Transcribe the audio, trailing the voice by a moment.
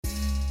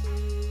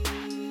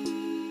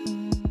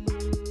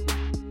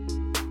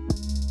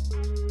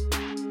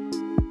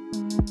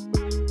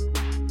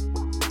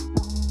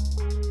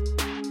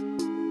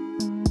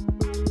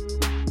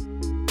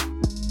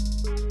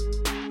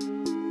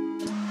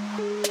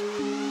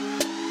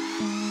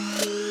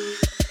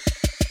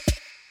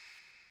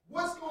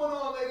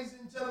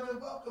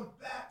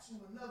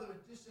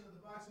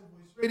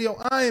Radio.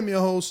 I am your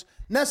host,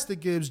 Nestor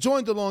Gibbs,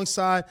 joined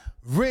alongside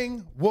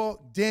Ring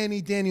Walk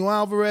Daniel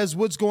Alvarez.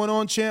 What's going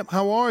on, champ?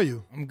 How are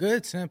you? I'm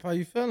good, champ. How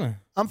you feeling?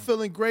 I'm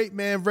feeling great,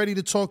 man. Ready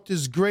to talk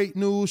this great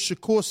news.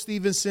 Shakur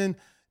Stevenson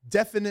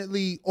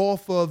definitely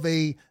off of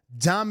a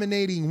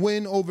dominating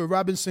win over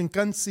Robinson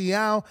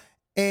Canciao,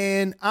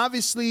 and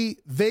obviously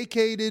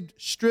vacated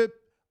strip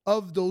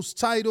of those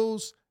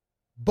titles,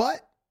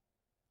 but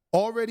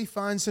already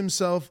finds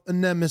himself a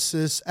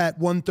nemesis at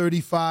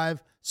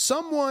 135.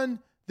 Someone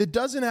that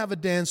doesn't have a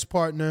dance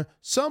partner,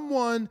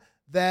 someone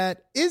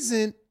that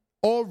isn't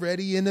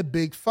already in a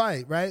big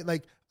fight, right?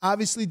 Like,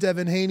 obviously,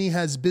 Devin Haney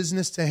has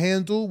business to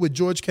handle with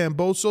George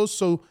Kambosos,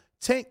 so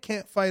Tank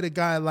can't fight a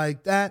guy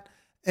like that.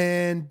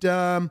 And,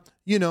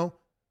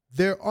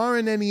 there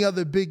aren't any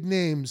other big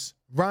names.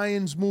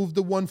 Ryan's moved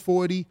to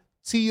 140.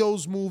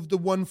 T.O.'s moved to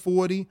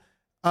 140.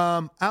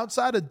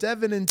 Outside of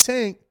Devin and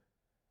Tank,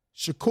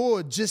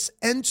 Shakur just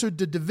entered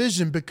the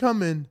division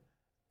becoming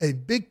a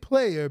big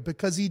player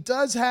because he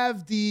does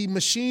have the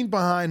machine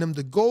behind him,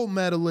 the gold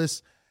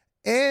medalist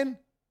and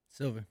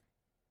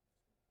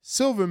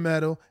silver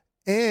medal,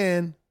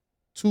 and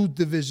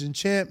 2-division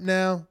champ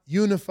now,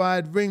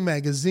 unified Ring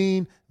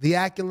Magazine. The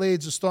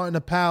accolades are starting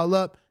to pile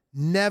up.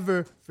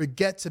 Never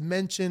forget to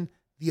mention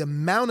the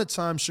amount of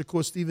time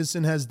Shakur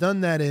Stevenson has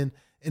done that in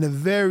a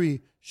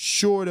very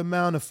short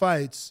amount of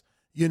fights.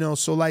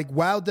 So like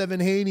while Devin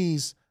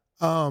Haney's,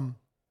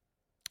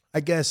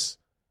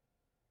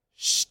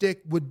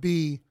 shtick would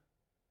be,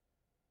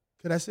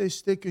 could I say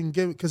shtick and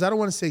gimmick? Because I don't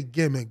want to say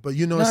gimmick, but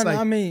the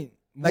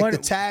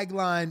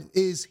tagline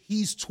is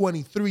he's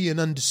 23 and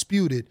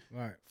undisputed.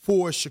 Right.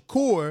 For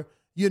Shakur,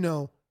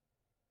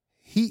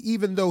 he,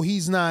 even though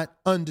he's not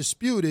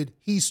undisputed,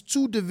 he's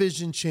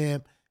 2-division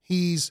champ.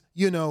 He's,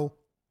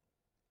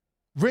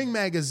 Ring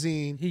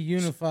Magazine. He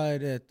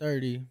unified at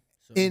 30.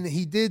 So. And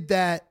he did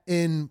that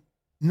in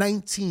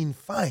 19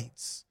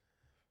 fights.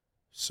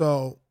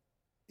 So,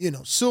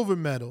 silver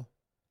medal,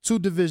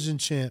 2-division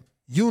champ,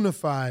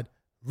 unified,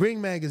 Ring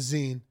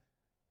Magazine.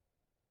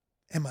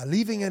 Am I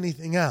leaving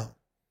anything out?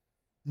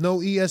 No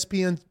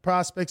ESPN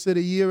prospects of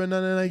the year or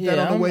nothing like that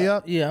on the way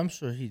up? Yeah, I'm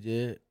sure he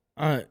did.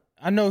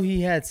 I know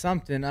he had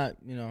something. I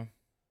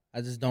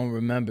just don't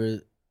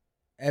remember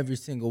every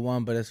single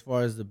one. But as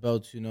far as the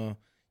belts, you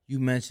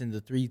mentioned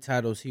the 3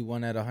 titles he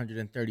won at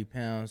 130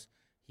 pounds.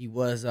 He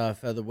was a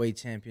featherweight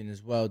champion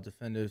as well,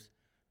 defenders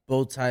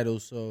both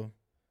titles.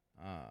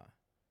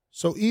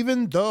 So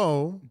even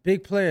though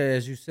big player,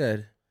 as you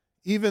said,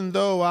 even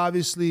though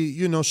obviously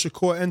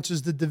Shakur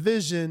enters the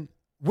division,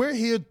 we're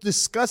here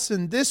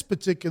discussing this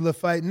particular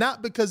fight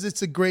not because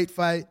it's a great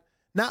fight,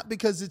 not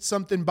because it's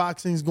something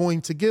boxing's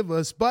going to give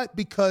us, but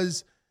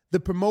because the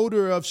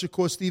promoter of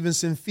Shakur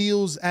Stevenson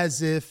feels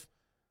as if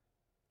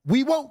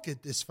we won't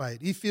get this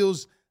fight. He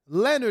feels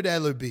Leonard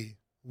Ellerbe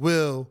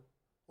will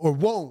or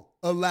won't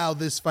allow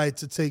this fight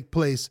to take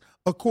place,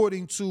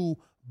 according to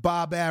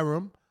Bob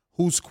Arum,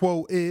 whose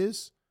quote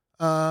is,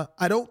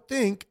 I don't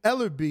think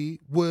Ellerbe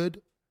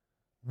would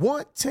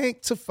want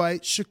Tank to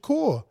fight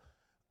Shakur.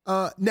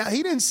 Now,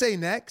 he didn't say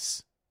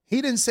next.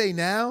 He didn't say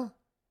now.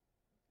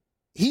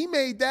 He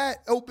made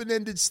that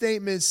open-ended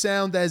statement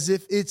sound as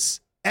if it's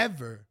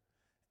ever.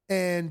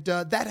 And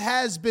that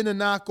has been a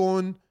knock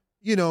on,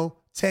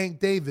 Tank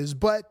Davis.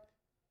 But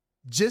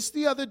just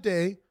the other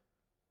day,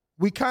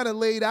 we kind of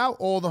laid out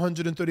all the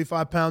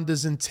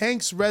 135-pounders, and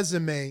Tank's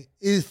resume,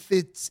 if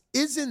it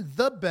isn't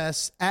the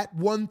best at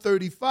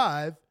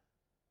 135,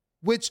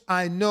 which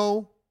I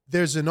know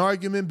there's an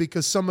argument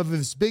because some of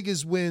his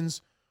biggest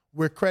wins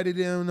were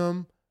crediting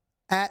him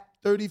at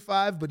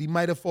 35, but he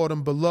might have fought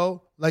him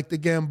below, like the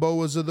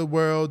Gamboas of the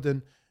world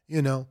and,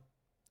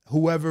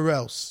 whoever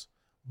else.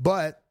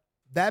 But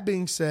that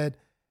being said,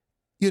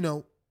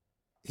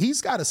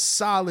 he's got a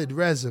solid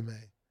resume.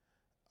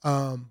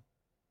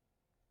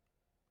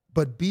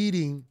 But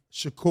beating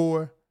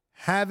Shakur,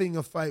 having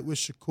a fight with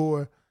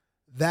Shakur,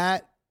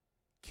 that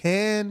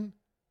can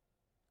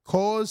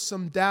cause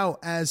some doubt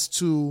as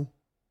to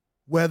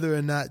whether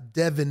or not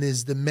Devin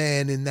is the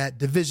man in that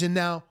division.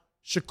 Now,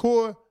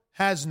 Shakur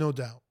has no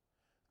doubt.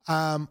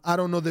 I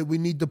don't know that we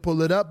need to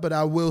pull it up, but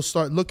I will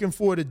start looking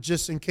for it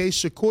just in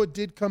case. Shakur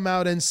did come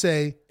out and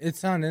say...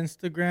 It's on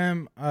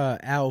Instagram,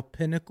 Al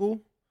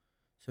Pinnacle.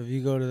 So if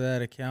you go to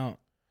that account,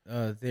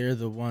 they're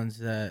the ones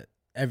that...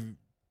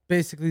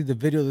 Basically, the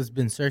video that's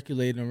been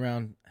circulating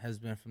around has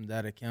been from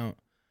that account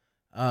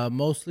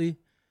mostly.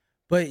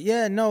 But,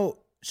 yeah, no,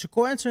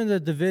 Shakur entering the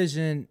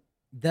division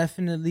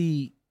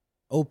definitely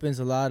opens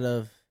a lot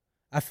of,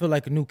 I feel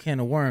like a new can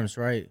of worms,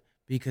 right?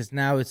 Because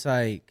now it's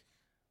like,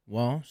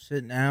 well,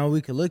 shit, now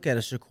we can look at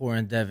a Shakur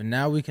and Devin.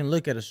 Now we can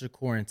look at a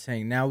Shakur and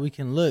Tank. Now we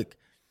can look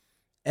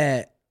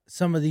at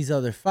some of these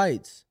other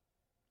fights.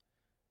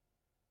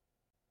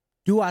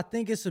 Do I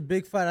think it's a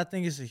big fight? I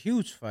think it's a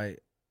huge fight.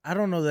 I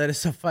don't know that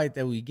it's a fight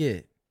that we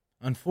get,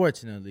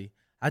 unfortunately.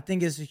 I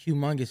think it's a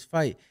humongous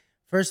fight.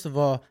 First of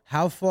all,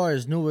 how far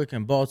is Newark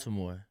and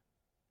Baltimore?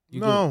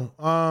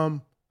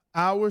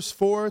 Hours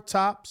 4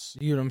 tops.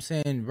 You know what I'm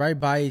saying? Right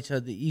by each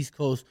other, East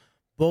Coast,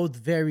 both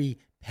very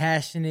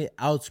passionate,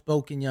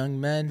 outspoken young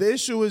men. The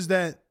issue is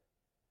that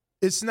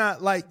it's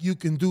not like you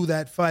can do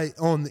that fight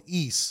on the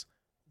East.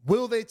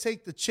 Will they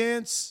take the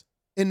chance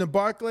in the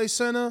Barclays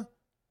Center?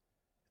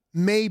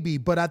 Maybe,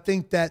 but I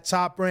think that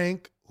Top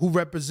Rank, who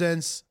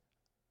represents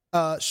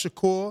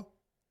Shakur,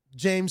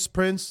 James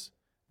Prince,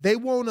 they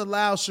won't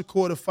allow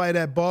Shakur to fight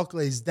at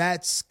Barclays.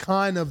 That's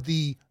kind of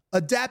the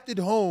adapted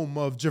home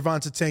of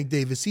Gervonta Tank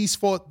Davis. He's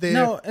fought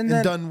there and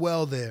done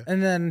well there.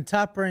 And then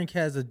Top Rank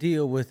has a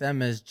deal with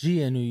MSG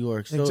in New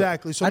York. So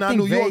exactly. So now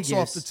New York's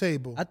off the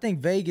table. I think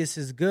Vegas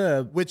is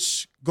good.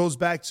 Which goes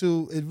back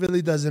to, it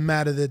really doesn't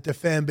matter that their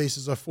fan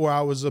bases are 4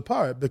 hours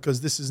apart,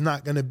 because this is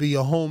not going to be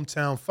a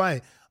hometown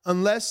fight.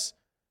 Unless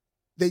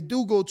they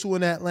do go to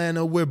an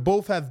Atlanta where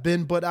both have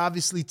been, but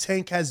obviously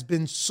Tank has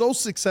been so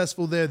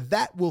successful there,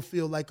 that will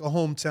feel like a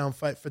hometown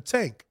fight for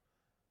Tank.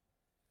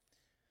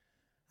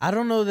 I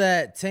don't know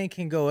that Tank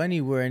can go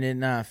anywhere and it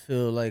not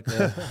feel like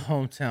a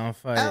hometown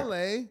fight.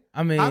 LA.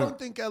 I mean, I don't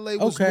think LA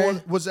was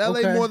more. Was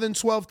LA more than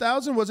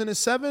 12,000? Wasn't it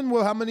 7?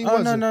 Well, how many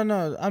was it?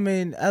 No. I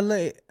mean,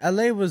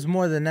 LA was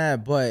more than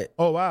that, but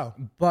oh wow.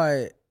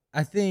 But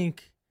I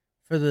think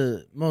for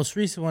the most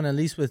recent one, at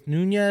least with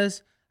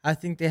Nunez, I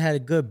think they had a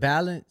good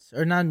balance.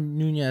 Or not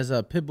Nunez,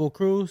 Pitbull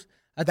Cruz.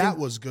 That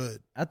was good.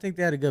 I think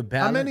they had a good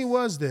balance. How many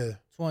was there?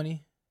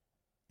 20.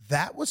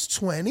 That was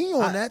 20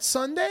 on that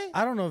Sunday?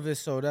 I don't know if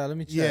it's sold out. Let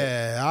me check.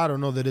 Yeah, I don't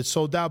know that it's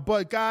sold out.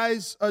 But,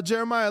 guys,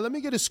 Jeremiah, let me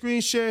get a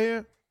screen share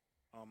here.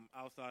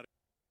 Outside.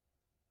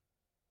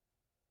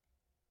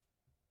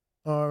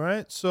 All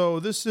right.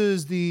 So this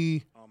is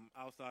the...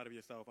 outside of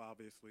yourself,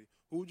 obviously,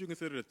 who would you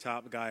consider the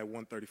top guy at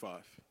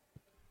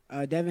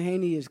 135? Devin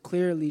Haney is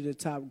clearly the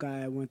top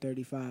guy at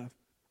 135.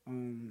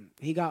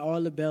 He got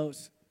all the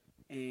belts,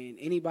 and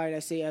anybody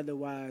that say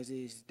otherwise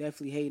is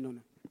definitely hating on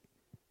him.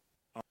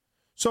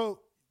 So...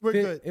 We're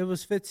good. It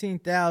was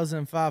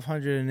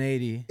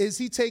 15,580. Is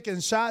he taking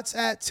shots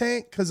at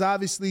Tank? Because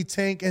obviously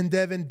Tank and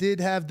Devin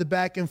did have the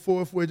back and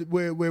forth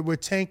where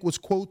Tank was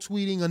quote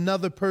tweeting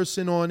another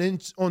person on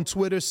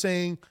Twitter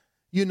saying,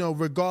 you know,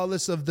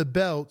 regardless of the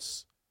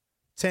belts,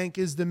 Tank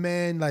is the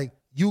man. Like,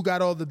 you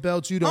got all the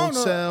belts, you don't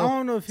sell. I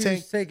don't know if he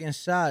was taking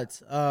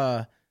shots,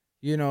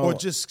 you know. Or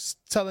just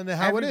telling it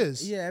how it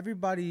is. Yeah,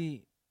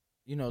 everybody,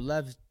 you know,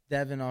 left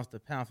Devin off the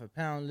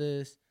pound-for-pound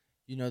list.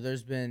 You know,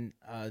 there's been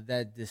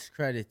that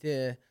discredit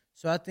there.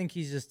 So I think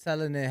he's just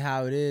telling it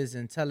how it is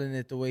and telling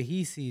it the way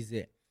he sees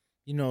it.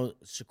 You know,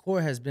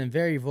 Shakur has been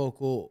very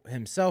vocal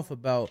himself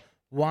about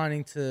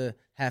wanting to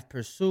have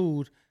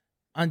pursued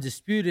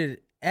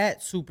undisputed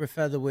at super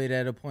featherweight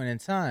at a point in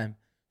time.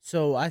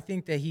 So I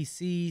think that he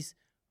sees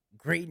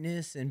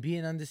greatness and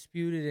being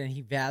undisputed, and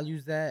he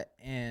values that.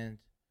 And,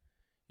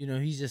 you know,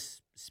 he's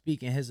just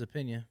speaking his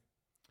opinion.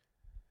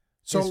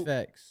 His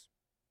facts.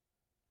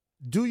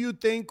 Do you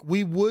think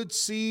we would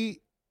see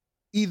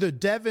either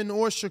Devin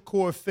or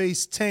Shakur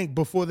face Tank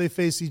before they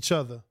face each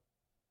other?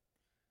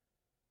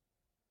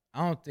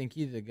 I don't think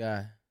either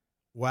guy.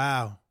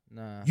 Wow.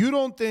 Nah. You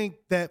don't think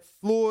that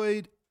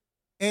Floyd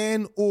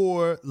and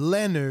or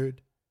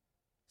Leonard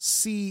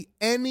see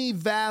any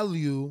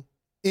value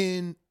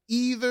in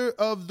either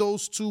of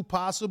those two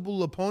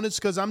possible opponents?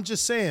 Because I'm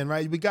just saying,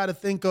 right, we got to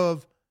think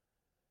of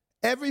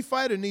every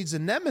fighter needs a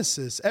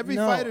nemesis. Every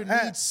fighter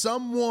needs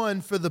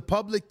someone for the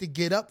public to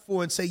get up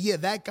for and say, yeah,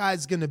 that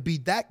guy's going to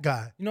beat that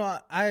guy. You know,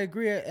 I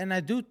agree. And I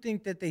do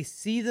think that they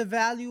see the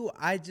value.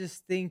 I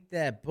just think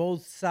that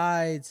both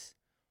sides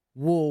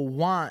will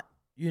want,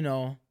 you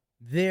know,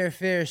 their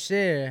fair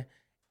share,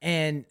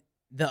 and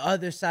the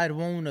other side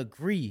won't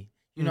agree.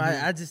 You know,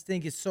 I just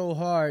think it's so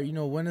hard. You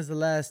know, when is the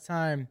last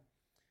time,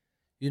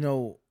 you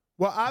know,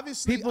 well,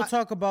 obviously, people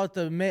talk about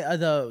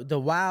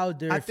the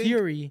Wilder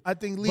Fury. I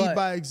think lead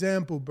by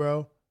example,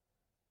 bro.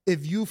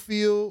 If you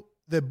feel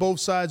that both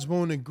sides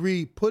won't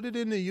agree, put it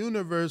in the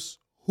universe.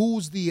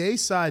 Who's the A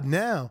side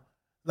now?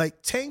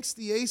 Like, Tank's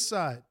the A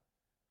side.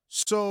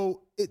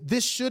 So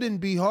this shouldn't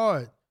be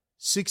hard.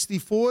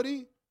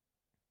 60-40,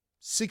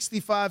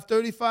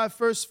 65-35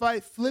 first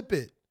fight, flip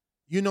it.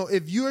 You know,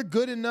 if you're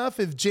good enough,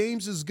 if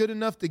James is good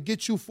enough to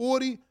get you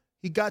 40,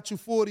 he got you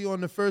 40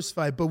 on the first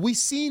fight. But we've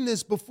seen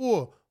this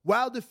before.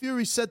 Wilder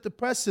Fury set the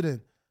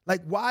precedent.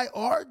 Like, why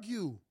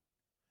argue?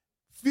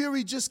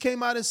 Fury just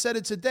came out and said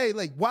it today.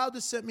 Like,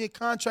 Wilder sent me a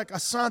contract. I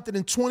signed it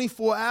in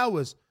 24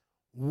 hours.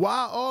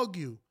 Why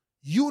argue?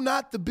 You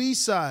not the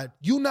B-side.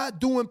 You not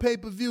doing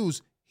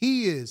pay-per-views.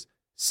 He is.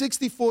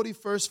 60-40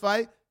 first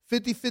fight,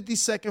 50-50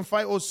 second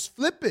fight, or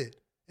flip it.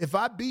 If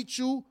I beat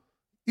you,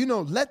 you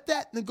know, let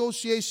that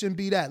negotiation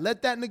be that.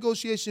 Let that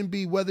negotiation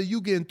be whether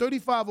you getting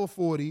 35 or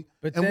 40,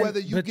 whether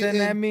you get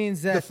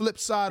the flip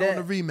side on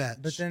the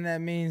rematch. But then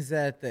that means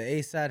that the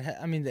A side,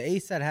 the A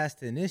side has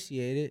to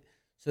initiate it.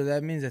 So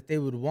that means that they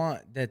would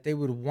want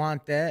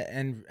that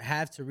and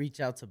have to reach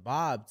out to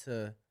Bob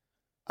to.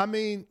 I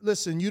mean,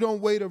 listen, you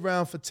don't wait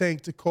around for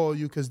Tank to call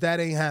you, because that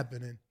ain't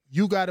happening.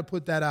 You got to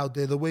put that out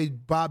there the way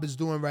Bob is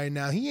doing right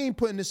now. He ain't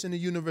putting this in the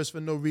universe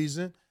for no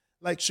reason.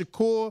 Like,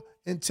 Shakur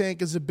and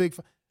Tank is a big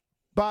fight.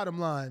 Bottom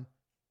line,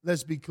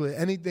 let's be clear.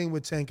 Anything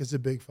with Tank is a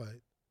big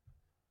fight.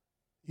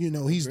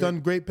 He's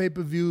done great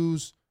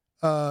pay-per-views,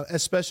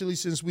 especially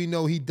since we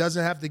know he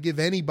doesn't have to give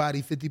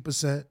anybody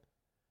 50%.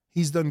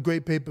 He's done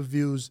great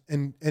pay-per-views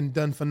and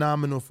done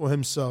phenomenal for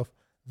himself.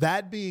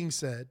 That being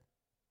said,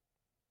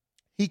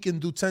 he can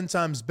do 10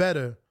 times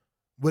better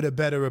with a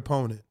better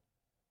opponent.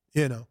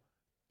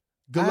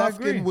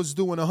 Golovkin was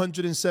doing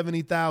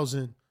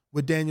 170,000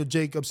 with Daniel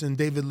Jacobs and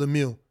David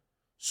Lemieux.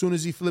 Soon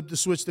as he flipped the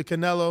switch to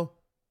Canelo,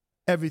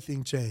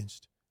 everything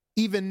changed.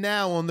 Even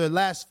now on their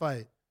last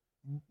fight,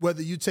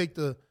 whether you take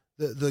the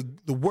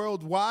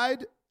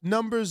worldwide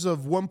numbers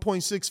of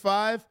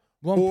 1.65,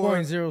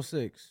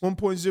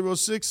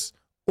 1.06,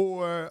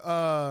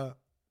 or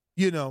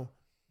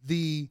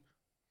the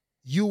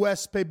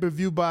U.S.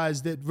 pay-per-view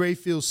buys that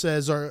Rayfield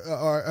says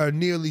are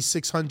nearly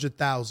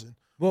 600,000,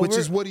 which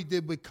is what he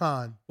did with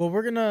Khan. Well,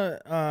 we're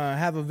gonna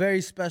have a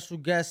very special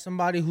guest,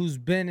 somebody who's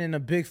been in a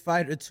big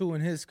fight or two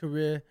in his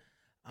career.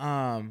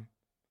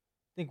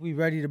 Think we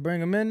ready to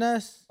bring him in,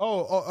 Ness?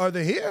 Oh, are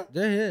they here?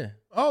 They're here.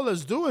 Oh,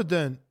 let's do it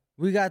then.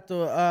 We got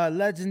the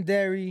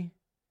legendary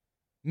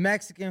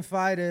Mexican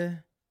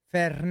fighter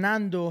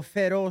Fernando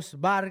Feroz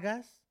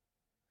Vargas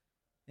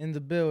in the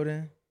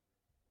building.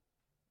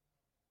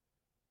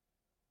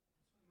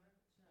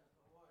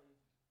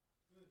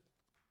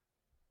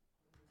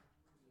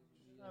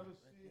 Have a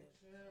seat,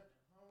 champ.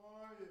 How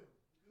are you?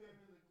 You came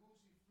in the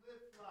Gucci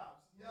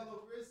flip-flops,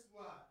 yellow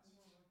wristwatch.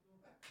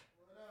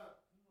 What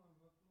up?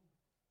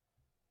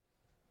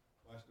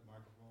 Watch the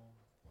microphone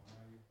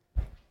behind you.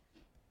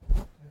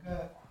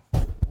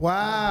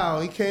 Wow,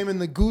 he came in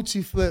the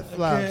Gucci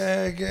flip-flops.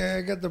 Okay,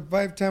 I got the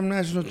 5-time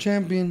national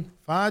champion.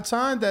 5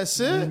 times, that's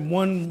it? And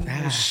one.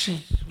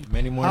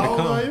 Many more How to old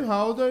come. are you?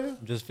 How old are you?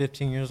 I'm just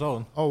 15 years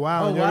old. Oh,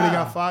 wow. Oh, You already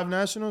wow. got 5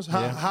 nationals?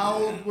 Yeah. How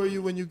old were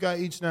you when you got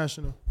each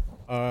national?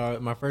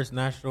 My first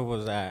national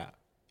was at,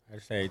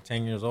 I'd say,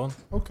 10 years old.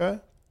 Okay.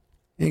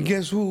 And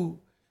guess who?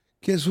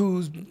 Guess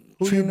who's you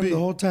trained him beat? the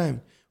whole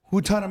time? Who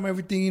taught him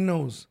everything he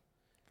knows?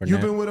 You've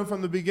been with him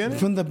from the beginning?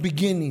 From the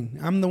beginning.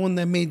 I'm the one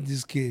that made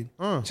this kid.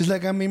 Just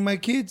like I made my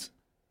kids,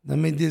 I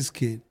made this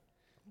kid.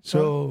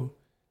 So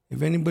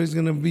if anybody's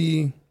going to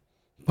be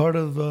part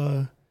of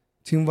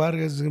Team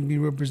Vargas, is going to be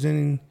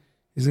representing,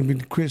 is going to be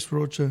Chris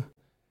Rocha,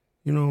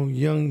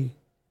 young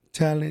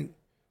talent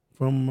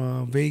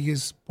from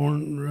Vegas.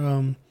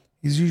 Born,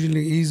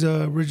 he's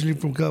originally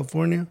from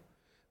California.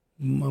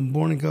 I'm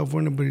born in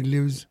California, but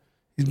he's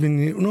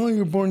been here. No,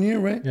 you're born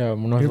here, right? Yeah,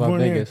 North You're Las born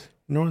here. Vegas.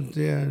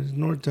 It's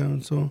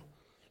Northtown. So,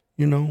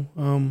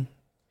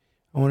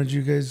 I wanted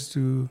you guys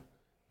to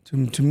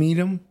meet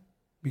him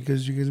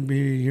because you guys will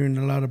be hearing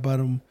a lot about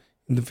him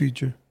in the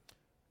future.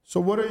 So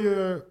what are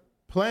your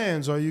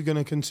plans? Are you going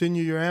to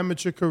continue your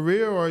amateur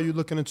career or are you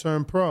looking to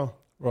turn pro?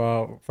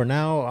 Well, for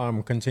now,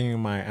 I'm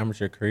continuing my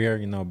amateur career,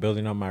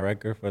 building up my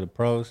record for the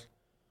pros.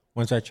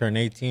 Once I turn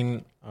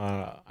 18,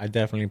 I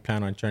definitely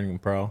plan on turning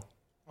pro.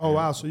 Oh,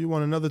 wow. So you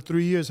want another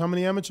 3 years. How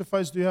many amateur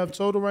fights do you have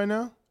total right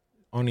now?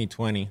 Only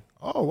 20.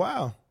 Oh,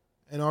 wow.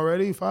 And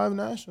already 5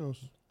 nationals.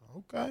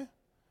 Okay.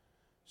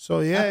 So,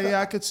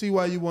 I could see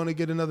why you want to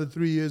get another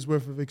 3 years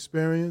worth of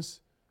experience.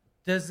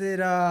 Does it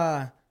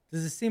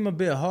seem a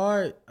bit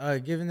hard,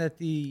 given that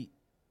the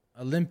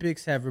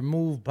Olympics have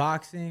removed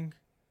boxing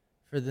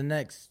for the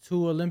next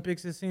 2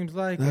 Olympics? It seems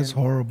like That's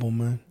horrible,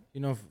 man.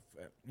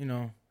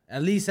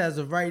 At least as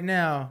of right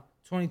now,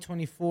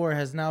 2024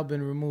 has now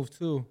been removed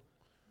too.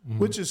 Mm-hmm.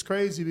 Which is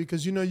crazy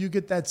because, you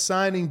get that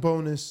signing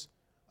bonus.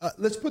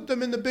 Let's put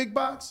them in the big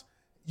box.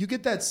 You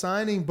get that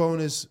signing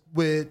bonus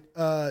with,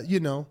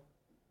 the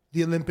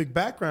Olympic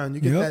background.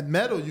 You get that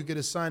medal. You get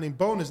a signing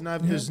bonus. Now,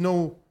 if there's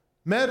no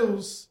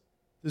medals,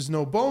 there's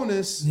no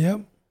bonus.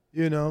 Yep.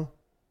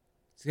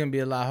 It's going to be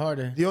a lot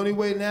harder. The only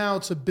way now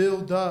to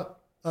build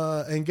up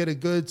and get a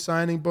good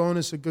signing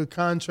bonus, a good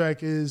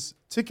contract is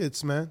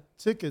tickets, man.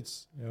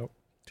 Tickets. Yep.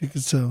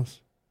 Ticket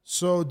sales.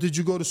 So did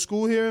you go to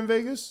school here in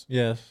Vegas?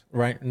 Yes.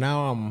 Right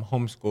now, I'm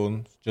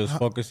homeschooled, just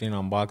focusing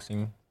on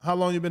boxing. How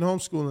long you been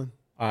homeschooling?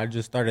 I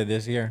just started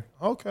this year.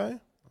 Okay.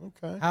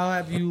 How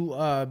have you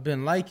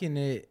been liking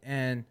it,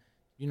 and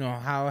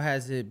how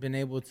has it been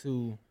able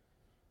to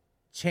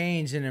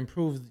change and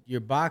improve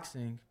your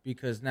boxing?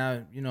 Because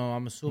now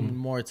I'm assuming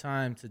more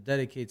time to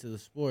dedicate to the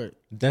sport.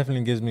 It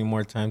definitely gives me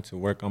more time to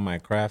work on my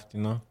craft,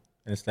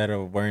 instead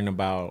of worrying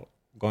about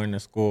going to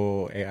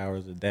school 8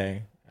 hours a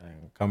day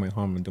and coming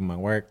home and do my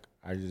work.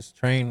 I just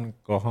train,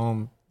 go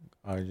home,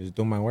 just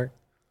do my work.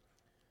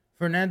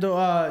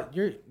 Fernando,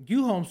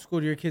 you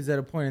homeschooled your kids at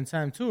a point in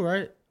time too,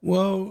 right?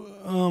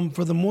 Well,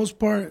 for the most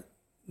part,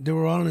 they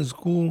were all in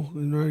school.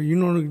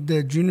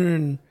 That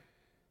Junior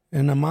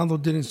and Amado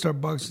didn't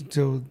start boxing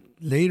until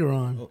later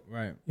on. Oh,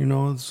 right.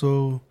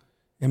 So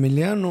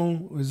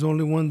Emiliano is the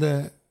only one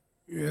that,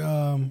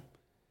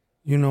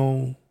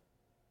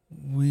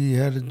 we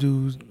had to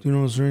do,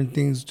 certain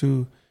things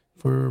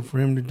for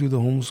him to do the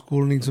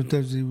homeschooling.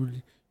 Sometimes he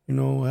would,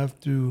 have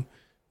to,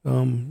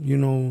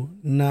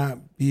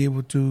 not be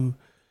able to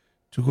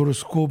go to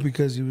school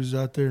because he was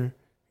out there,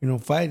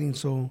 fighting.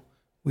 So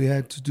we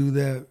had to do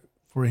that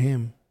for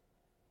him.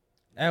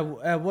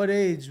 At what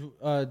age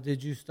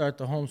did you start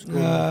the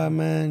homeschooling?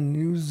 Man,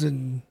 he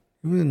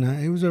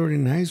was already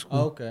in high school.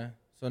 Oh, okay,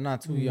 so not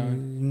too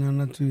young. No,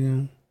 not too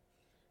young.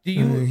 Do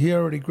you? He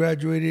already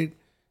graduated.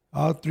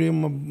 All three of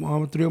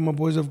my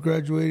boys have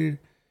graduated.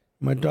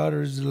 My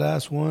daughter is the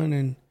last one,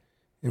 and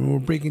we're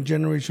breaking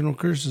generational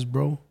curses,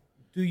 bro.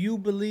 Do you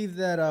believe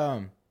that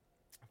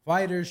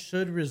fighters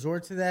should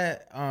resort to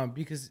that?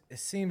 Because it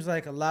seems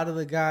like a lot of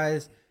the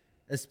guys,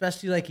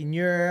 especially like in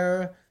your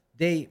era,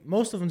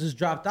 most of them just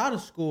dropped out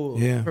of school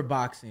for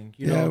boxing.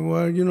 You know?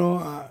 Well,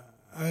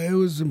 it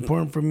was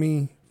important for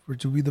me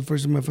to be the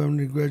first in my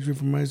family to graduate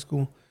from high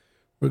school,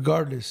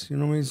 regardless. You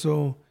know what I mean?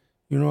 So,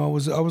 I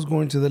was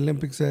going to the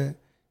Olympics I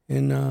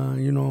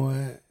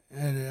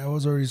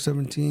was already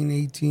 17,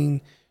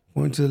 18,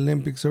 going to the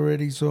Olympics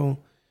already. So,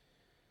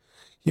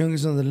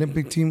 youngest on the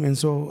Olympic team, and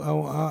so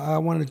I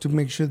wanted to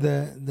make sure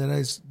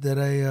that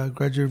I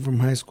graduated from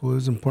high school. It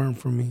was important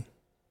for me,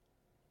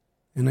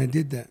 and I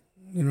did that.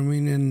 You know what I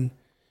mean?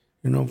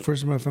 And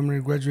first in my family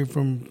to graduate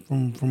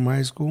from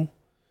high school,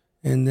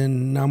 and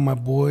then now my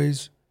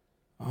boys,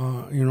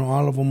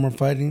 all of them are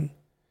fighting.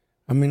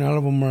 I mean, all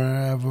of them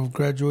have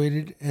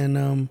graduated,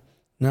 and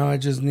now I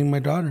just need my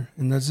daughter,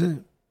 and that's it.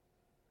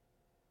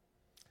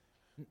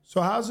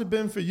 So how's it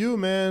been for you,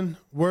 man,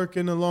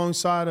 working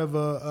alongside of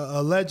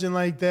a legend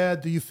like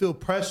that? Do you feel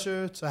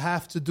pressure to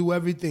have to do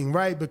everything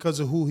right because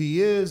of who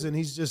he is, and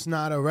he's just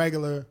not a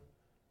regular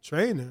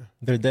trainer?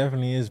 There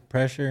definitely is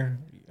pressure.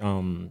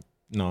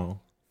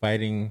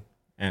 Fighting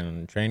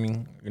and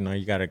training,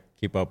 you got to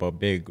keep up a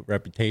big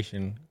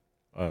reputation,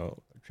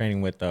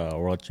 training with a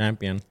world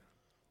champion.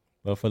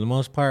 But for the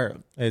most part,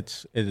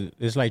 it's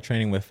like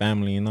training with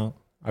family,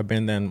 I've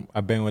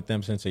been with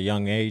them since a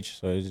young age,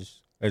 so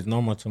it's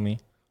normal to me.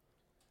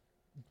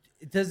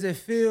 Does it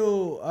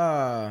feel,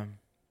 I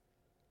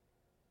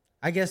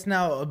guess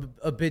now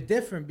a bit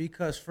different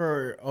because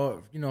for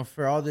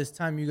all this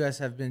time you guys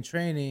have been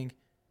training,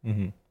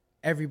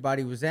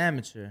 everybody was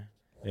amateur.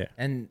 Yeah.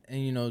 And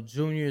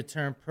Junior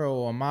turned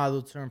pro,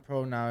 Amado turned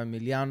pro, now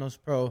Emiliano's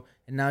pro,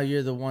 and now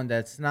you're the one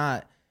that's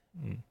not.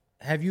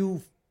 Have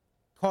you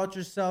caught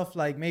yourself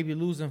like maybe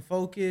losing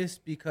focus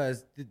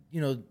because,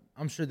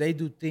 I'm sure they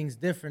do things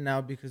different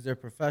now because they're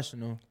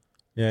professional?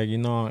 Yeah,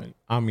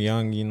 I'm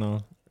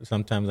young,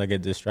 sometimes I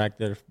get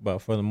distracted, but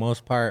for the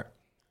most part,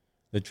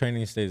 the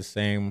training stays the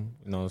same,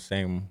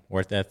 same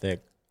work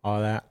ethic,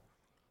 all that.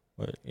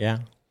 But yeah.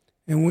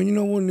 And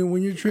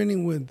when you're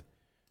training with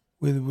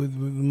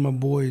my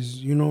boys,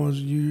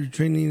 you're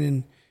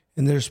training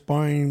and they're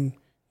sparring,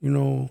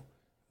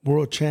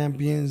 world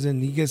champions,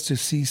 and he gets to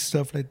see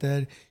stuff like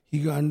that.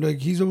 He's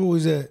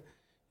always at,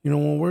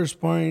 when we're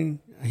sparring,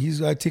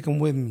 I take him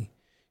with me,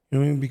 you know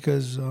what I mean?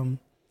 Because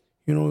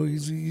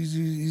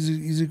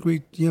he's a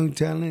great young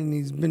talent, and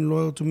he's been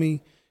loyal to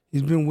me.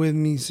 He's been with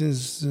me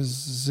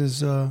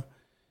since I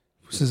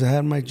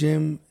had my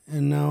gym,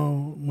 and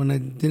now when I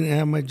didn't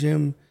have my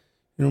gym,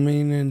 you know what I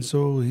mean? And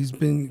so he's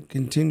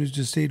continues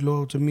to stay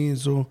loyal to me, and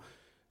so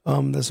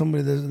that's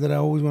somebody that I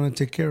always want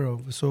to take care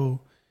of. So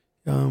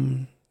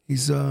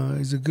he's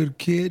a good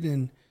kid,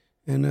 and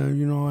I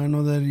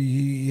know that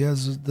he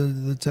has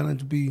the talent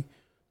to be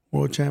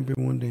world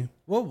champion one day.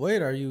 What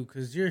weight are you?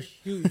 Because you're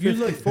huge. You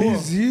look full.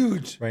 He's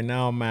huge. Right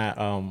now I'm at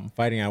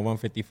fighting at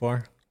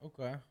 154.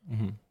 Okay.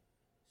 Mm-hmm.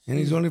 And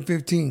he's only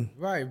 15.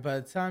 Right. By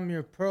the time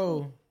you're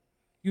pro,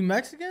 you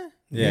Mexican?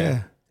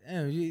 Yeah.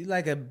 Damn, you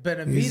like a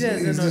Benavidez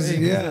in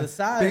the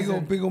size. Big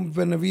old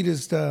Benavidez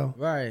style.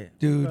 Right.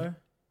 Dude. Okay.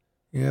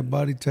 Yeah,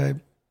 body type.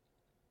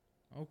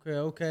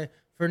 Okay.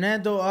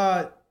 Fernando,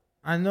 I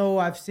know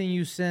I've seen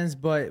you since,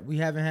 but we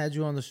haven't had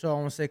you on the show. I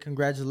want to say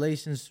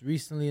congratulations.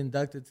 Recently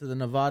inducted to the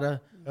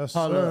Nevada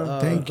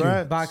Thank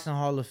you. Boxing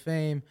Hall of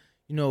Fame.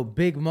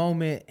 Big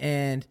moment.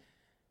 And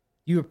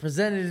you were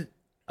presented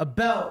a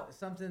belt,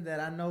 something that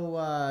I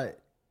know,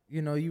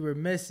 you were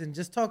missing.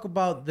 Just talk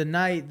about the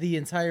night, the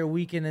entire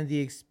weekend, and the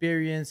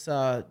experience,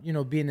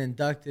 being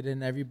inducted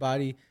and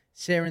everybody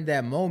sharing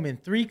that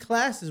moment. 3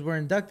 classes were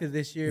inducted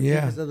this year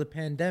because of the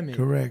pandemic.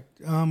 Correct.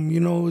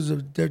 It was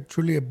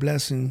truly a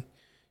blessing,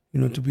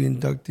 to be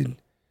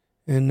inducted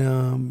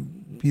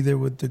and be there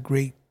with the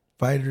great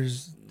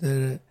fighters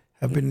that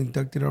have been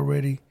inducted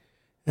already.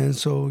 And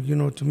so,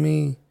 to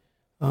me,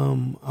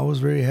 I was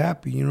very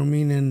happy, you know what I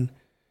mean? And,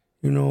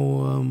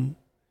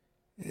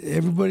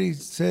 everybody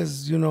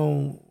says,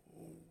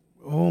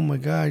 oh my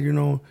God,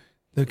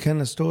 the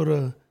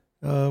Canastota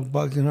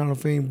Boxing Hall of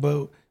Fame,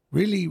 but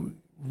really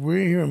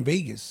we're here in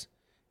Vegas.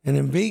 And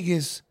in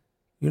Vegas,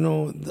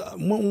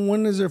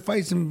 when is there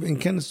fights in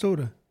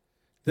Canastota?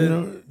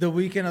 The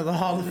weekend of the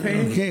Hall of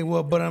Fame. Okay,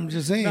 well, but I'm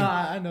just saying. No,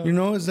 I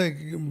know. It's like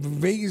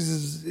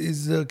Vegas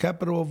is the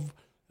capital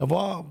of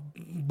all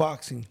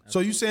boxing. So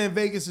you saying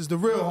Vegas is the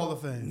real Hall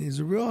of Fame? It's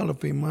the real Hall of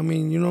Fame. I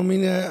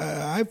mean,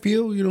 I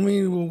feel,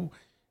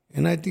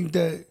 and I think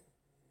that,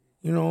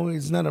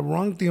 it's not a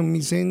wrong thing of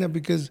me saying that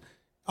because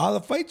all the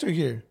fights are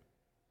here.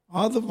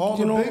 All the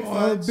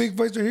big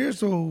fights are here.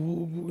 So,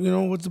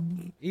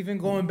 Even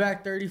going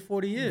back 30,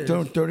 40 years.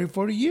 30,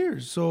 40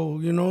 years. So,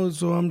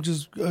 so I'm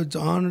just it's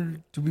an honor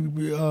to be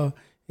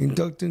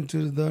inducted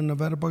into the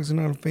Nevada Boxing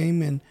Hall of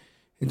Fame and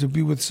to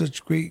be with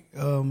such great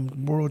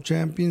world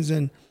champions.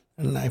 And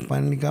I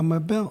finally got my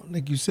belt,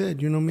 like you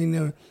said. You know what I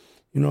mean?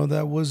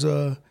 That was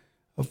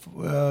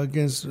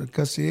against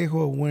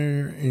Castillejo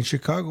in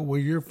Chicago, where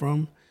you're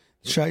from.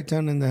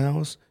 Chi-Town in the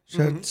house.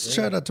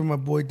 Shout out to my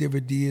boy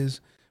David Diaz,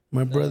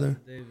 my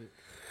brother. David.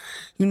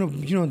 You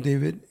know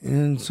David,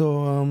 and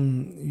so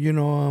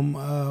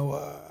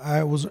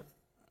I was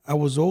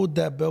owed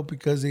that belt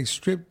because they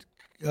stripped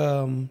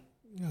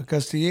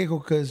Castillejo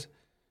because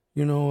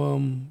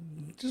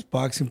just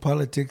boxing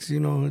politics,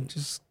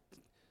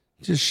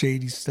 just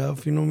shady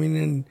stuff, you know what I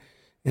mean,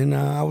 and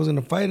I was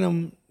gonna fight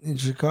him in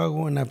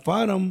Chicago, and I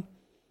fought him.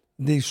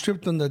 They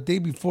stripped him the day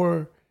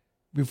before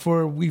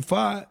we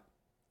fought,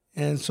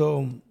 and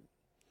so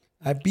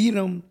I beat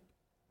him,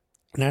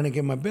 and I didn't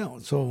get my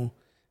belt, so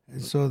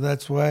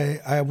that's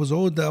why I was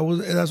owed that.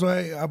 That's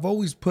why I've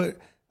always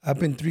I've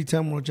been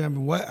 3-time world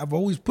champion. Why I've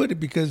always put it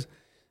because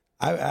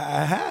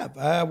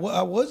I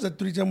was a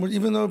 3-time world,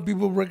 even though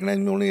people recognize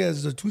me only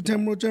as a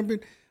 2-time world champion.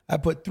 I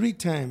put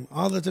 3-time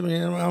all the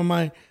time on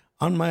my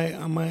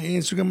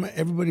Instagram.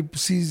 Everybody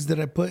sees that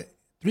I put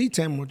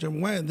 3-time world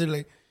champion. Why? They're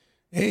like,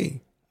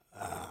 hey,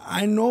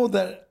 I know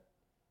that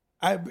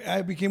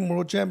I became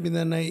world champion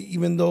that night,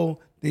 even though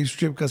they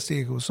stripped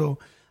Castillejo. So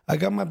I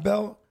got my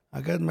belt. I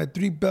got my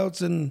 3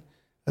 belts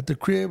at the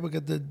crib. I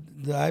got the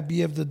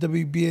IBF, the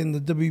WBA, and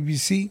the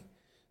WBC.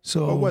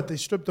 So, but what, they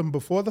stripped them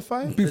before the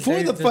fight?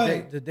 Before the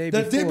fight. The day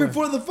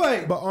before the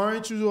fight. But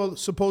aren't you all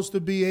supposed to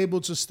be able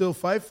to still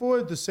fight for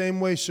it the same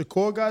way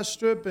Shakur got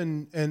stripped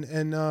and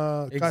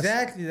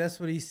exactly, that's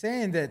what he's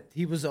saying, that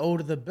he was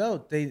owed the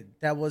belt.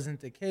 That wasn't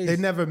the case. They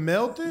never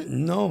mailed it?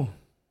 No.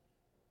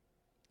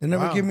 They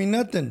never gave me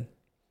nothing.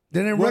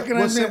 They didn't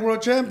recognize me as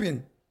world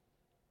champion.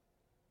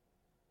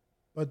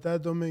 But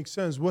that don't make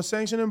sense. What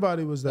sanctioning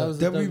body was that?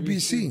 That was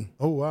WBC.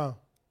 Oh, wow.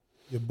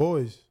 Your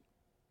boys.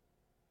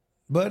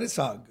 But it's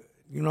all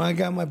good. I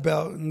got my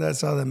belt, and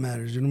that's all that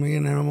matters. You know what I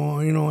mean? And I'm all,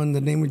 in the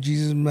name of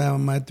Jesus,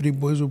 my 3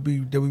 boys will be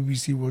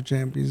WBC world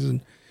champions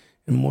and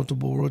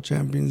multiple world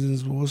champions,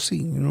 and we'll see.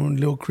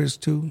 Little Chris,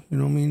 too. You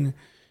know what I mean?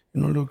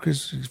 Little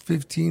Chris is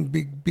 15,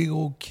 big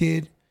old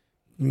kid.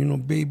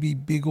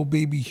 Big old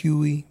baby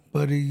Huey.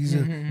 But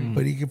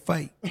but he can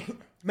fight.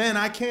 Man,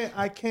 I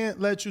can't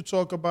let you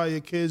talk about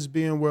your kids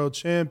being world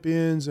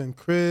champions and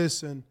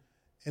Chris and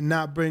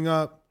not bring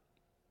up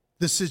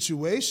the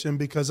situation,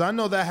 because I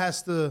know that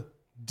has to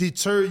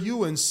deter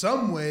you in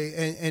some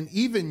way, and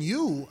even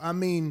you. I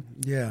mean,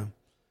 yeah.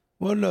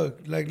 Well, look.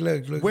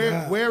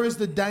 Where is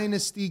the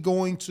dynasty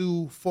going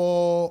to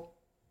fall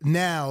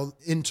now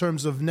in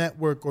terms of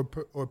network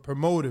or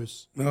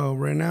promoters?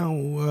 Right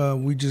now,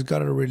 we just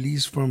got a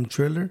release from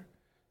Triller,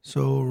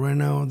 so right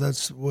now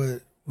that's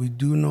what. We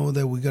do know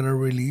that we got a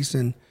release,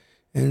 and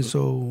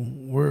so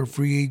we're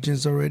free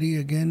agents already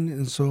again,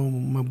 and so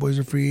my boys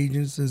are free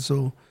agents, and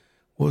so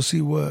we'll see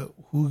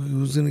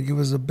who's going to give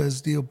us the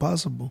best deal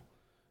possible,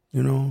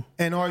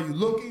 And are you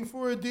looking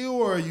for a deal,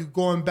 or are you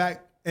going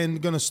back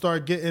and going to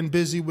start getting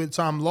busy with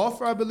Tom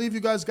Lawfer? I believe you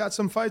guys got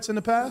some fights in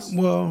the past.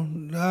 Well,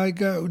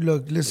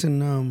 listen,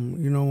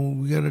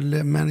 we got to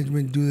let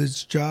management do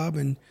this job,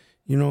 and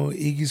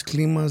Iggy's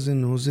Climas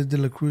and Jose de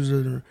la Cruz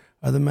are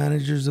the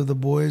managers of the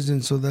boys,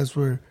 and so that's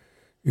where,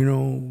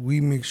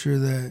 we make sure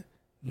that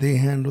they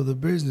handle the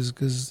business,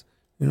 because,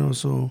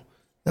 so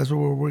that's what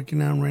we're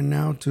working on right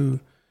now to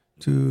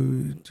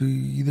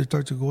either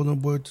talk to Golden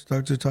Boy, to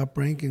talk to Top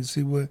Rank, and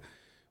see what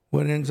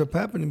ends up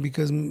happening,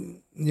 because,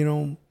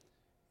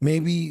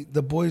 maybe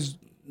the boys,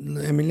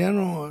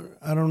 Emiliano,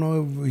 I don't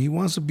know if he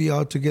wants to be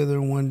all together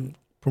in one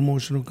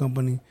promotional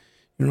company.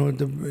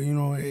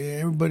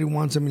 Everybody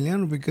wants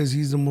Emiliano because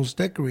he's the most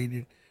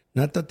decorated.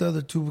 Not that the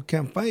other 2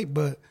 can't fight,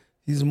 but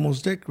he's the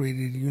most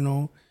decorated,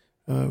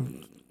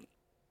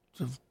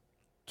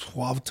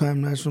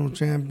 12-time national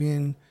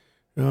champion,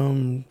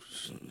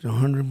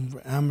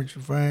 100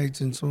 amateur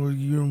fights, and so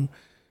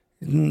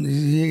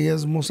he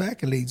has the most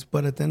accolades.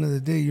 But at the end of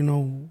the day,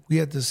 we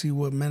have to see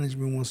what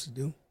management wants to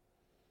do.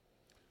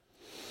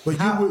 But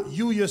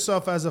you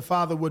yourself as a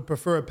father would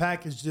prefer a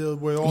package deal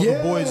where all the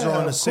boys are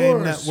on the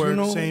same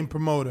network, same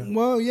promoter.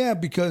 Well, yeah,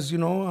 because, I'm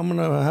going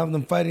to have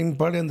them fighting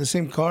probably on the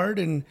same card,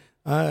 and,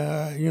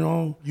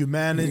 you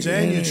manage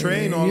and you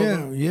train all of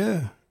them.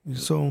 Yeah.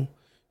 So,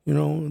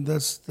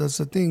 that's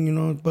the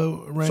thing,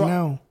 but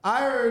now.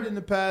 I heard in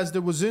the past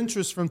there was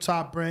interest from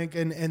Top Rank,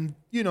 and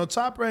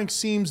Top Rank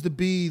seems to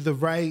be the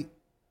right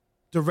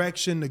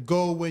direction to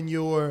go when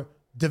you're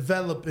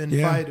developing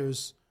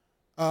fighters.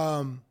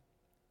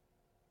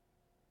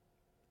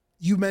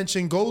 You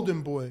mentioned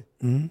Golden Boy.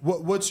 Mm-hmm.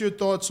 What's your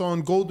thoughts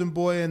on Golden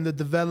Boy and the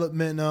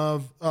development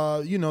of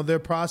their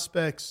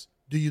prospects?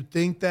 Do you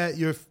think that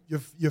your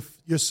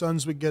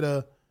sons would get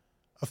a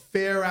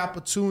fair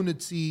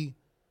opportunity?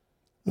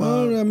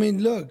 Well, I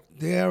mean, look,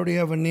 they already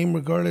have a name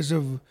regardless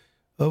of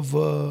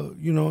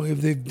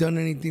if they've done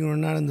anything or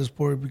not in the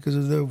sport because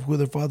of who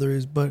their father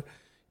is. But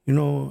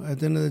at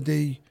the end of the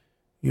day,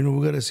 we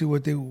got to see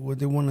what they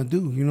want to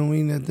do. You know what I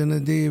mean? At the end of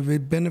the day, if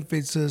it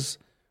benefits us,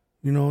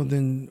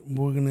 then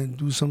we're going to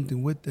do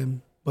something with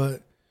them.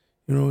 But,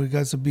 it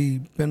got to be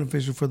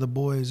beneficial for the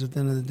boys at the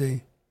end of the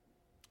day.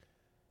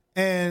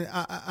 And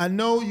I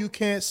know you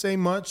can't say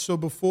much, so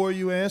before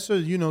you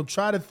answer,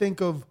 try to think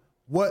of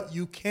what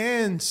you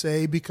can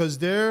say, because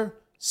there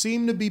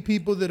seem to be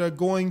people that are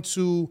going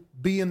to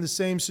be in the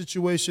same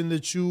situation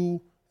that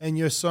you and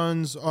your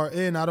sons are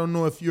in. I don't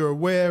know if you're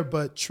aware,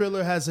 but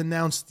Triller has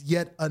announced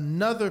yet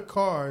another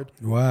card.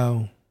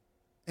 Wow.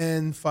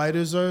 And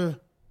fighters are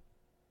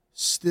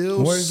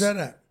still... Where's that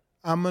at?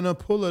 I'm going to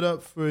pull it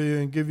up for you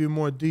and give you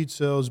more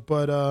details.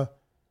 But,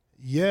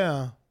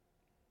 yeah.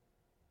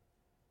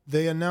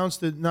 They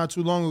announced it not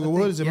too long ago.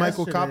 What is it,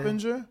 Michael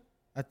Coppinger?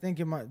 I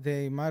think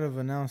they might have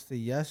announced it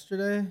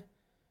yesterday.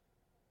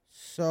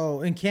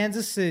 So, in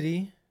Kansas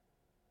City,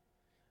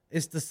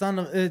 it's the son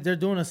of... they're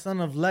doing a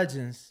Son of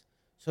Legends.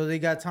 So they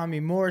got Tommy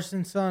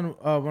Morrison's son,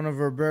 one of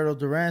Roberto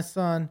Duran's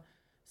son,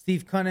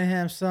 Steve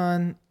Cunningham's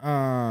son.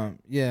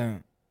 Yeah.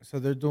 So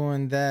they're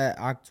doing that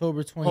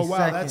October 22nd. Oh,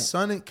 wow. That's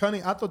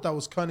Cunningham. I thought that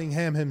was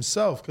Cunningham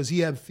himself, because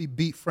he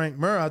beat Frank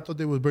Mir. I thought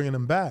they were bringing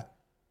him back.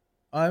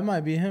 It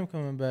might be him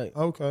coming back.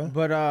 Okay.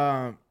 But,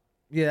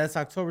 yeah, that's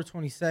October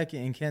 22nd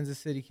in Kansas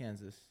City,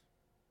 Kansas.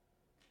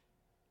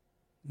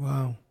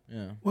 Wow.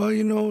 Yeah.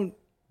 Well,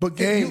 but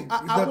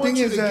I want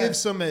you to give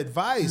some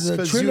advice.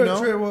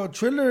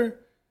 Triller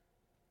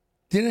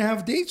didn't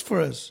have dates for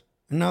us.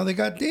 And now they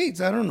got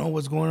dates. I don't know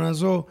what's going on.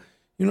 So,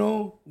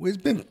 it's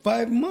been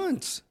 5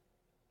 months.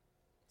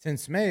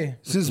 Since May.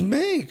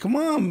 Come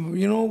on.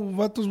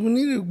 Vatos,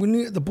 we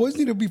need the boys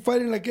need to be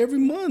fighting like every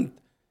month.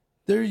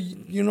 They're,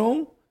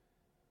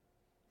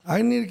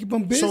 I need to keep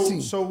them busy.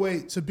 So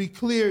wait, to be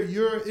clear,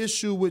 your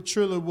issue with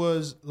Triller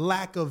was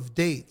lack of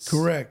dates.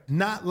 Correct.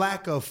 Not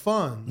lack of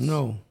funds.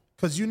 No.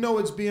 Because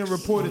it's being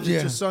reported that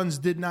your sons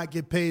did not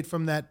get paid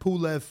from that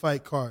Pulev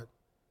fight card.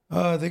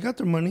 They got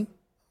their money.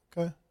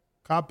 Okay.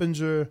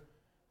 Coppinger,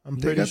 I'm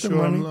pretty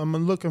sure.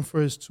 I'm looking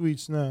for his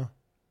tweets now.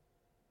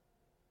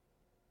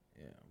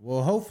 Yeah.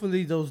 Well,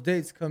 hopefully those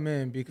dates come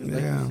in, because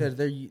like you said,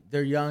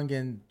 they're young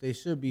and they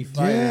should be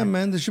fighting. Yeah,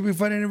 man, they should be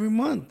fighting every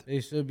month.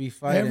 They should be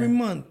fighting. Every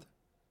month.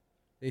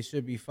 They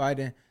should be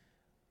fighting.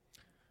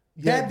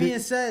 Yeah, that being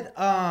said,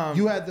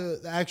 you had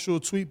the actual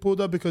tweet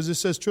pulled up, because it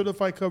says Triller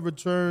fight card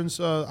returns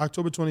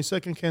October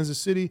 22nd, Kansas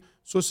City.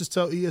 Sources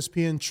tell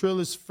ESPN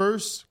Triller's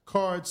first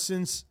card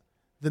since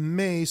the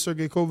May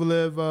Sergey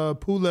Kovalev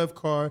Pulev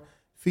card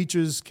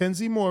features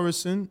Kenzie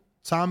Morrison,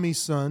 Tommy's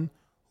son,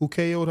 who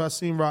KO'd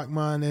Hasim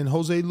Rahman, and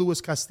Jose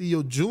Luis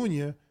Castillo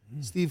Jr.,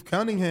 Steve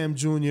Cunningham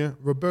Jr.,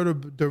 Roberto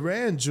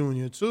Duran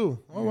Jr. too.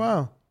 Oh,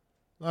 wow.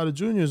 A lot of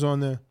juniors on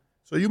there.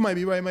 So you might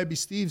be right. It might be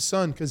Steve's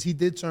son, because he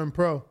did turn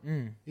pro.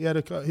 He had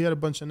a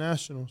bunch of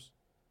nationals.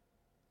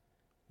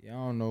 Yeah,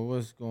 I don't know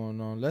what's going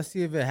on. Let's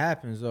see if it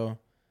happens, though.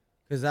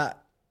 Because I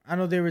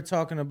know they were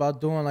talking about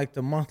doing like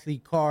the monthly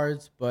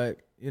cards,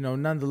 but,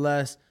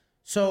 nonetheless.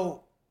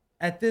 So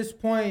at this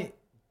point,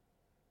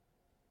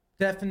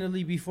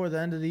 definitely before the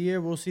end of the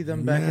year, we'll see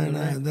them back in the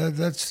ring.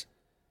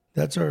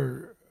 That's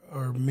our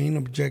main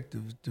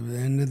objective, to the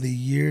end of the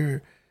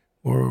year,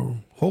 or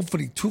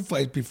hopefully 2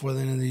 fights before the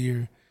end of the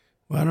year.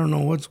 Well, I don't know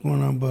what's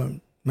going on, but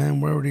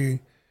man, we're already,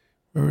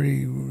 late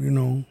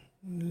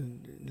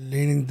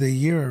in the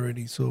year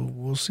already, so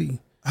we'll see.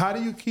 How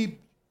do you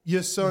keep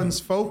your son's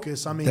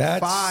focus? I mean,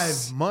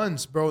 5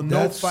 months, bro.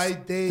 No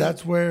fight day.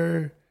 That's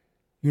where,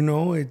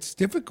 it's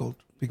difficult,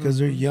 because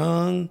they're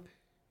young.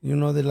 They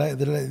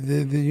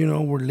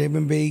we're living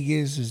in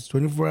Vegas. It's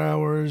 24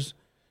 hours,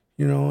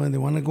 and they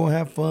want to go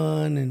have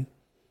fun, and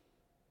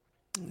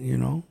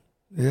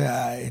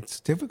yeah, it's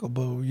difficult,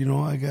 but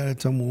I gotta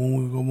tell them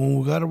when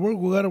we gotta work,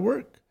 we gotta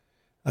work.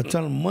 I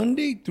tell them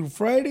Monday through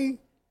Friday,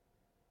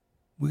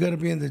 we gotta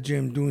be in the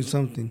gym doing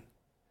something.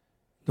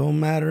 Don't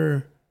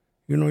matter,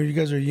 you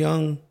guys are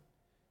young,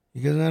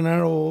 you guys are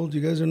not old, you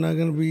guys are not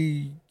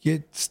gonna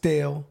get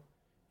stale.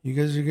 You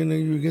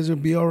guys will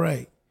be all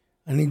right.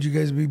 I need you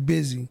guys to be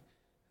busy.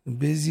 And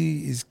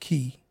busy is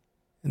key,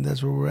 and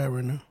that's where we're at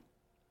right now.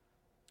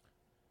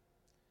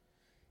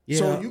 Yeah.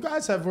 So you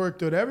guys have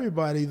worked with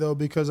everybody, though,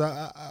 because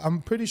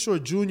I'm pretty sure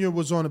Junior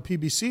was on a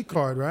PBC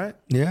card, right?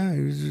 Yeah, he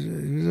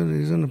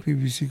was on a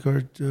PBC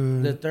card.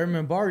 The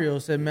Thurman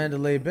Barrios at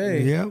Mandalay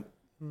Bay. Yep.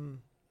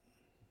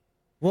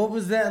 What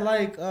was that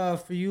like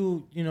for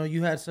you?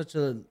 You had such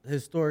a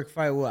historic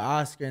fight with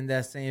Oscar in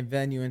that same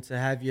venue, and to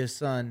have your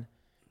son,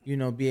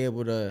 be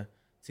able to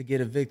get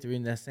a victory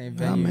in that same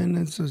venue. Yeah,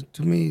 man,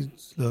 to me,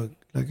 look,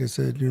 like I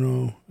said,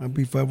 I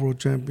beat 5 world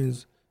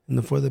champions, and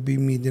the 4 that beat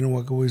me didn't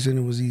walk away saying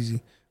it was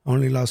easy. I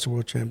only lost to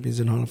world champions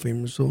and Hall of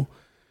Famers. So,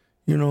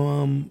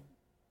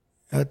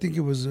 I think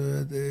it was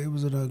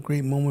a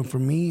great moment for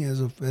me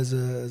as a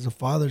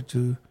father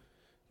to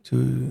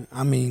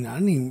I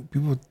mean,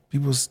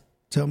 people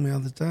tell me all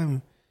the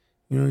time,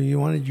 you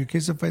wanted your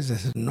kids to fight? I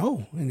said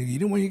no. And if you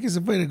didn't want your kids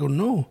to fight, I go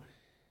no.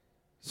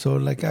 So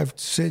like I've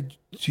said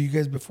to you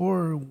guys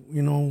before,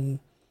 when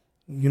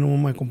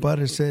my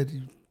compadre said,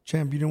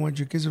 champ, you don't want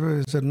your kids to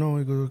I said, no.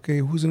 He goes, okay,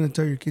 who's going to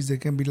tell your kids they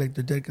can't be like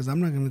their dad? Because I'm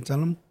not going to tell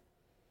them.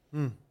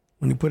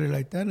 When he put it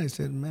like that, I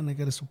said, man, I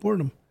got to support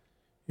him.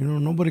 You know,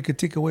 nobody could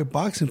take away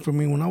boxing from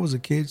me when I was a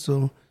kid.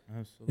 So,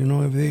 Absolutely. you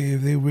know, if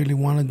they really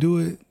want to do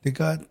it, they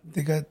got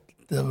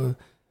the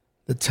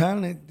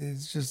talent.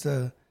 It's just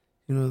the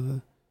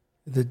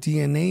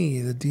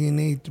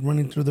DNA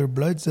running through their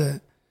bloods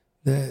that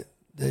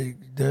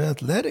they're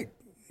athletic.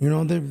 You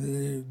know,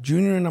 the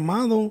Junior and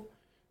Amado,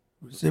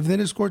 if they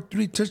didn't score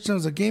 3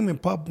 touchdowns a game in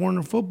Pop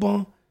Warner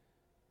football,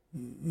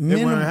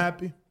 They weren't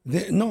happy?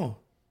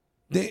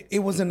 It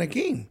wasn't a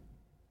game.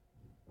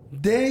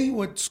 They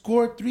would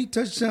score 3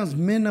 touchdowns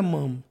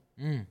minimum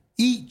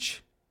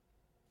each.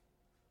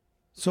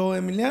 So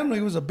Emiliano,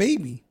 he was a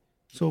baby.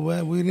 So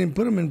we didn't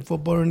put him in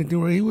football or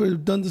anything, where he would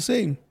have done the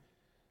same.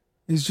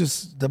 It's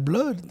just the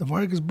blood. The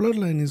Vargas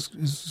bloodline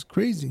is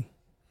crazy.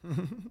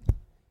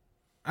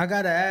 I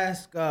got to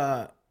ask,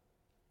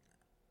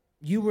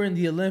 you were in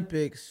the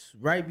Olympics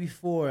right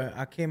before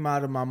I came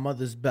out of my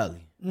mother's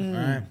belly,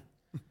 right?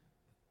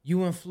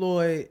 You and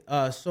Floyd,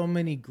 so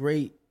many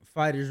great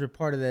fighters were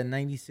part of that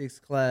 96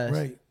 class.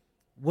 Right.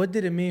 What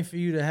did it mean for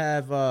you to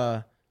have,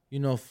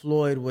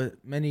 Floyd,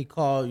 what many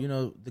call,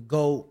 the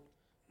GOAT,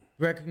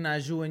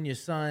 recognize you and your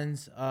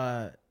sons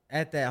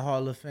at that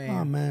Hall of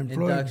Fame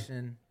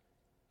induction?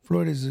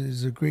 Floyd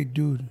is a great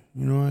dude.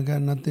 You know, I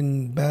got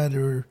nothing bad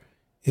or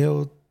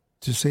ill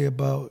to say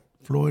about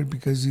Floyd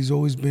because he's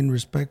always been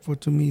respectful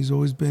to me. He's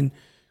always been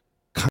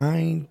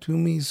kind to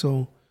me.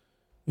 So,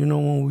 you know,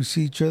 when we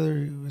see each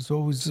other, it's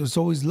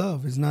always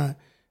love. It's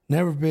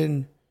never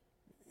been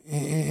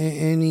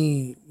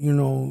any,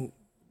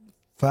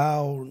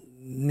 foul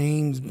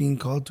names being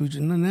called to each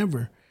other.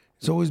 Never.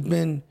 It's always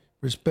been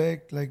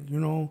respect. Like,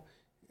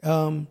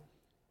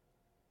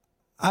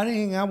 I didn't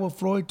hang out with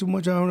Floyd too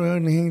much. I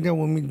didn't hang out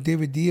with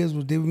David Diaz.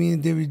 Me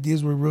and David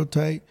Diaz were real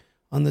tight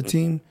on the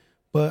team.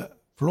 But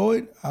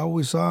Floyd, I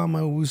always saw him.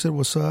 I always said,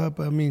 what's up?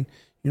 I mean,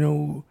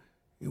 we've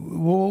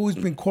always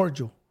been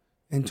cordial.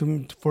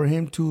 And for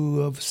him to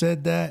have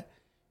said that,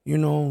 he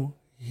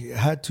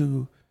had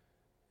to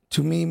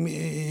me,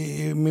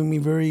 it made me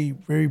very,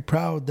 very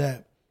proud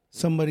that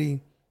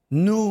somebody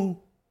knew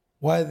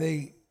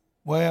why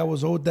I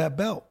was owed that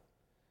belt.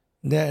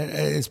 That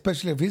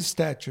especially of his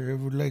stature,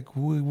 like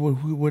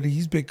what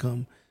he's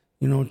become,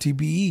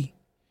 TBE.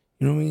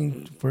 You know what I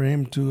mean? For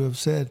him to have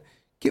said,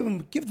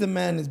 give the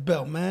man his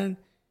belt, man,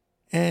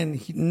 and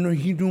he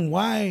knew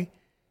why,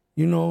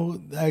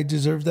 I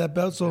deserve that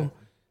belt. So,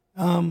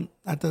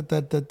 I thought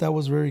that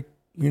was very,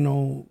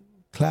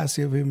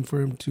 classy of him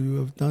for him to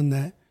have done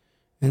that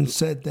and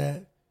said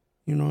that,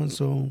 and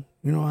so.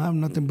 I have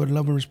nothing but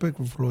love and respect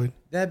for Floyd.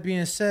 That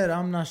being said,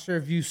 I'm not sure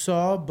if you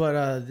saw,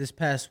 but this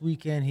past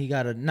weekend he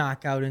got a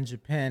knockout in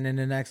Japan in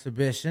an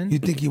exhibition. You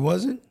think he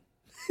wasn't?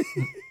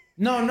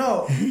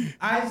 No.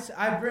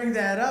 I bring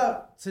that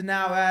up to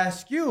now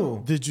ask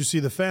you. Did you see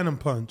the Phantom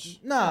Punch?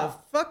 Nah,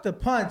 fuck the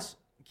punch.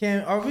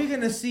 Are we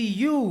gonna see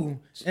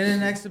you in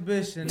an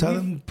exhibition? Tell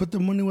them to put the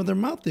money where their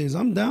mouth is.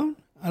 I'm down.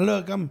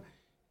 I'm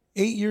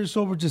 8 years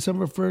sober.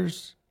 December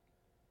 1st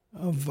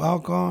of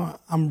alcohol.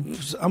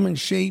 I'm in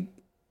shape.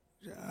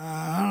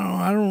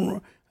 I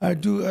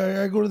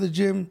go to the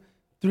gym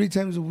 3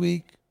 times a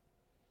week.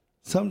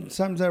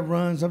 Sometimes I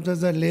run,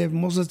 sometimes I lift.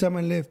 Most of the time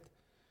I lift.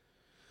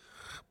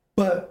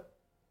 But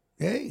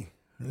hey,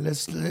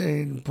 let's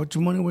put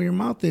your money where your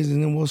mouth is,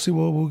 and then we'll see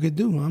what we could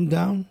do. I'm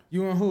down.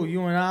 You and who?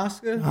 You and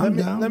Oscar? I'm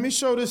down. Let me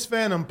show this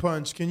Phantom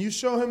Punch. Can you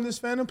show him this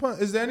Phantom Punch?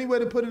 Is there any way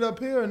to put it up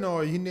here or no?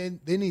 Or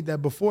they need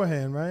that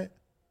beforehand, right?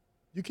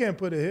 You can't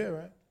put it here,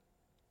 right?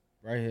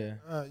 Right here.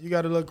 You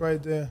got to look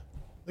right there.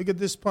 Look at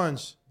this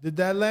punch. Did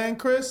that land,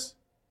 Chris?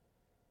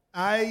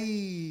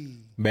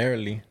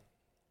 Barely.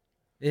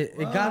 It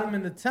got him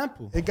in the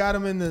temple. It got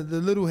him in the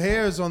little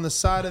hairs on the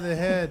side of the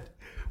head.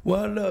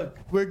 Well, look.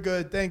 We're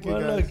good. Thank you,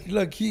 guys.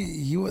 Look.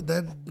 He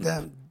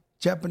that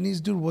Japanese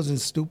dude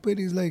wasn't stupid.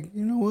 He's like,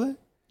 you know what?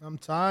 I'm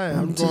tired.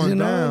 I'm going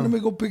down. Let me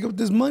go pick up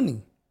this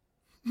money.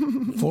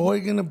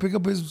 Floyd gonna pick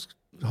up his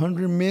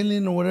 $100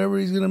 million or whatever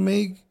he's gonna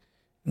make,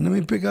 and let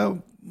me pick up,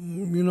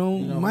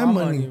 my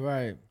money.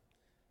 Right.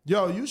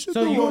 Yo, you should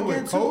do one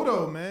with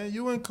Kodo, man.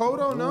 You and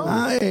Kodo, no?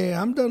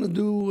 I'm down to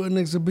do an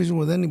exhibition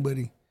with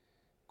anybody.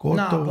 Kodo.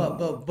 Nah,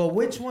 but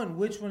which one is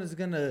gonna which one is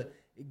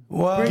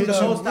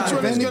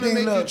gonna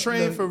make you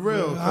train for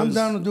real? I'm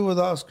down to do with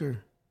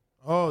Oscar.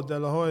 Oh, De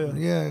La Hoya.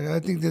 Yeah, I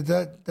think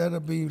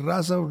that'll be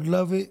Raza would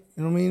love it.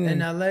 You know what I mean? In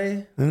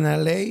LA? In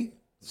LA?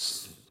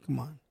 Come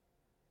on.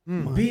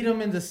 Beat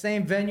him in the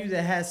same venue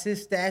that has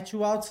his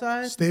statue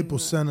outside?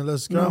 Staples Center,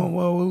 let's go. No,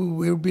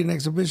 well, it'll be an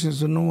exhibition,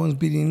 so no one's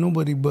beating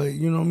nobody, but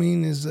you know what I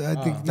mean? I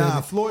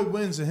think Floyd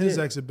wins in his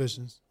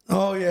exhibitions.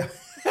 Oh, yeah.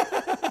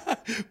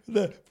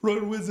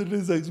 Floyd wins in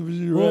his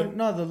exhibition, Well, right?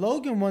 no, the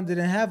Logan one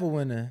didn't have a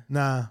winner.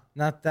 Nah.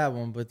 Not that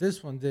one, but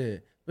this one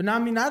did. But no, I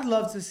mean, I'd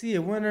love to see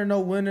it. Winner,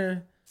 no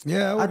winner.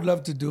 Yeah, I would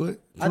love to do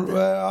it.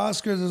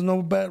 Oscar, there's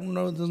no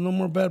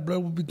more bad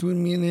blood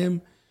between me and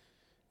him.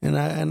 And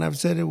I've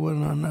said it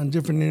on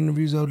different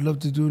interviews. I would love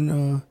to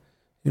do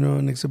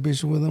an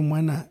exhibition with him,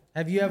 why not?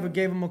 Have you ever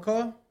gave him a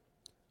call?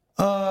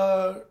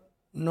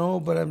 No,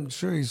 but I'm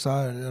sure he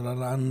saw it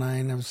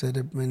online. I've said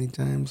it many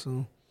times.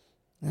 So,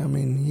 I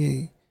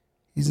mean,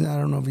 he's. I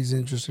don't know if he's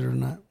interested or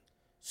not.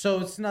 So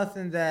it's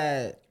nothing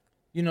that,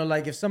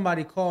 like if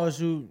somebody calls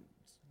you,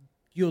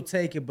 you'll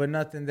take it, but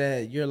nothing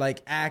that you're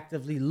like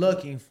actively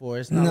looking for.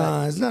 It's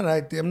not. It's not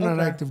active. I'm not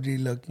actively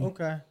looking.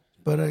 Okay.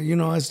 But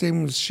I stay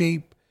in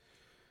shape.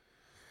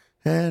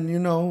 And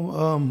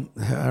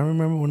I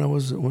remember when I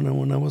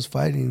was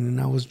fighting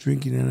and I was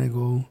drinking and I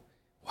go,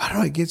 why do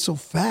I get so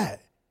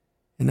fat?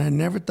 And I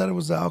never thought it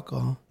was the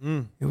alcohol.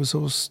 It was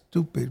so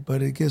stupid. But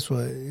guess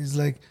what? It's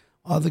like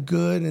all the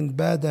good and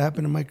bad that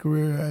happened in my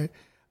career,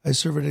 I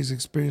serve it as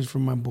experience for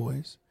my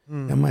boys.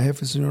 And my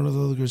jefe, señor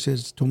Rodolfo Garcia,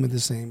 told me the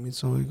same. And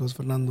so he goes,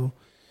 Fernando,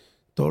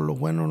 todo lo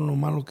bueno, lo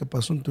malo que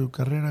pasó en tu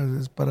carrera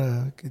es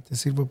para que te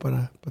sirva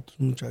para tus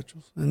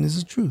muchachos. And it's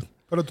the truth.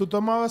 Pero tú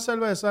tomabas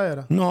cerveza,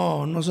 era?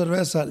 No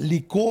cerveza,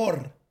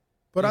 licor.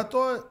 But I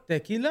thought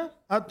tequila.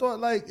 I thought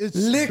like it's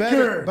liquor.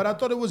 Better, but I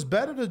thought it was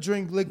better to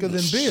drink liquor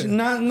than beer.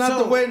 Not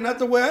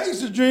the way I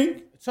used to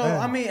drink. So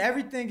I mean,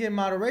 everything in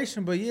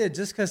moderation. But yeah,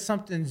 just because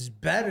something's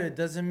better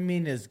doesn't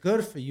mean it's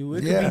good for you.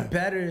 It could be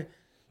better,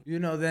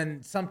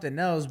 than something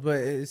else. But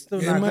it's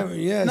still not.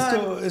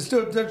 It's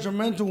still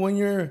detrimental when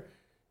you're,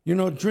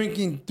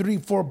 drinking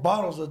 3-4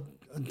 bottles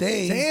a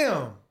day.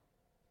 Damn.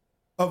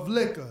 Of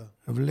liquor.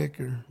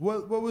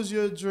 What was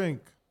your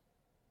drink?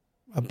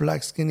 A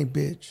black skinny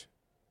bitch.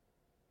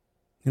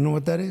 You know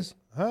what that is?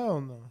 Hell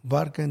no.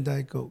 Vodka and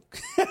Diet Coke.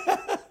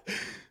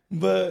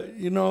 But,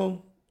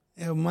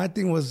 my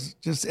thing was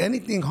just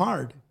anything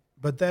hard.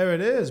 But there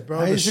it is, bro.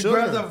 I used to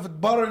grab the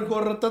bottle and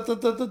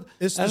go...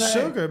 It's the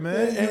sugar,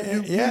 man.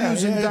 You're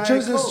using Diet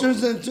Coke.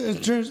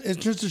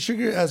 It turns to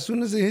sugar as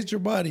soon as it hits your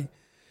body.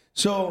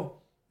 So,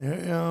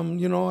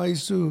 I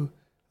used to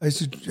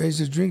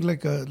drink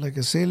like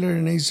a sailor,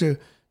 and I used to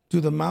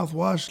do the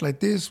mouthwash like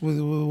this with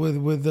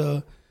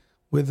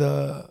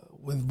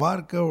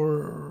vodka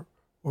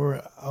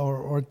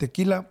or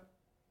tequila,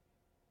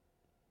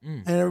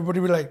 and everybody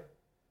be like,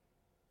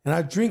 and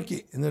I drink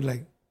it, and they're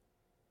like,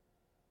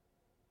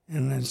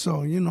 and then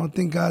so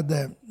thank God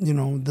that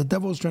the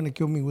devil's trying to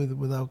kill me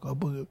with alcohol,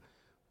 but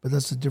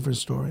that's a different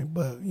story.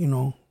 But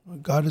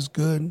God is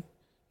good.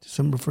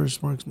 December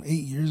 1st marks 8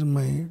 years of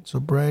my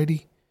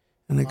sobriety,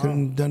 and I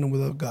couldn't have done it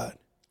without God.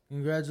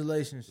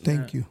 Congratulations.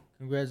 Thank you.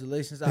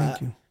 Congratulations. Thank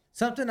you.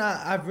 Something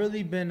I've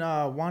really been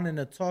wanting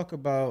to talk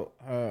about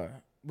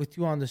with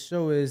you on the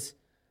show is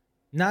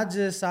not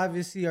just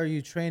obviously are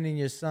you training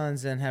your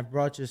sons and have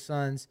brought your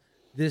sons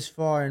this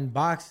far in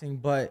boxing,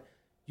 but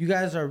you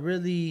guys are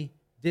really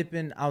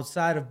dipping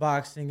outside of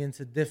boxing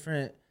into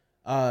different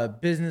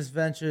business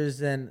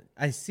ventures, and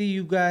I see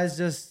you guys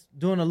just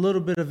doing a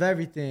little bit of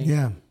everything.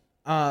 Yeah.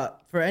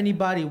 For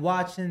anybody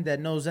watching that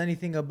knows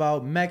anything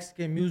about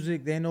Mexican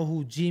music, they know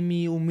who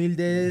Jimmy Humilde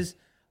is.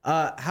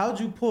 How'd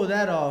you pull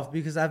that off?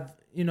 Because I've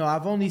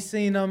only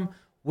seen him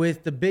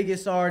with the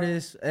biggest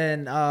artists,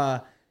 and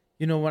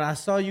when I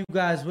saw you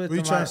guys with him,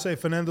 you trying to say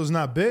Fernando's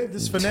not big?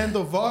 This is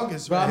Fernando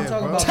Vargas, bro. I'm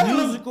talking about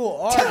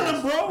musical artists. Tell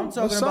him, bro. I'm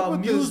talking about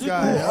musical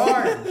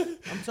artists.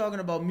 I'm talking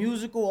about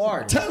musical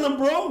artists. Tell him,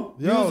 bro.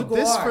 Yo,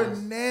 this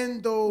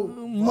Fernando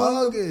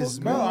Vargas,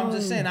 bro. I'm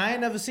just saying, I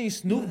ain't never seen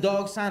Snoop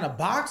Dogg sign a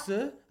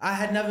boxer. I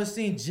had never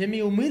seen Jimmy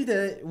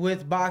Humilde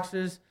with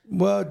boxers.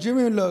 Well,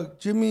 Jimmy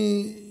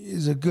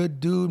is a good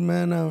dude,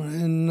 man.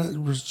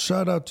 And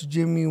shout out to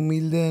Jimmy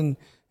Humilde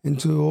and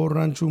to the whole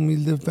Rancho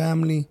Humilde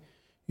family.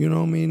 You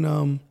know what I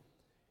mean?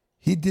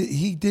 He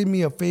did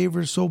me a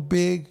favor so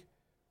big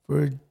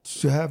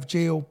to have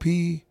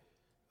J.O.P.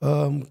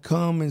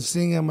 Come and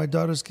sing at my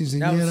daughter's quinceañera.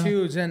 That was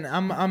huge, and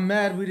I'm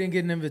mad we didn't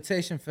get an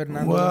invitation,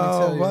 Fernando.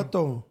 Well,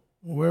 Vato,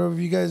 wherever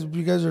you guys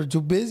are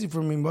too busy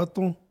for me,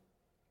 Vato.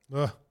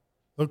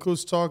 Look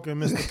who's talking,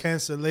 Mr.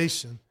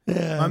 Cancellation.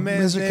 Yeah, my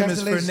man's name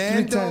is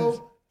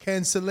Fernando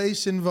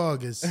Cancellation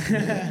Vargas.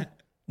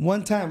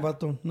 One time,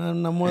 Vato,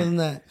 not more than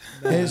that.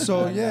 And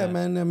so yeah,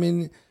 man. I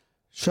mean,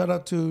 shout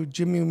out to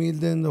Jimmy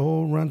Humilde and the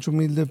whole Rancho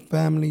Humilde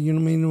family. You know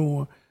what I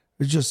mean?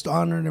 We're just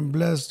honored and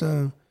blessed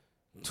to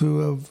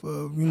have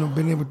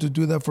been able to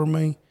do that for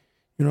me.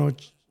 You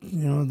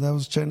know that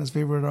was China's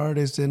favorite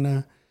artist,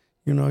 and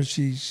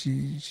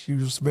she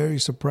was very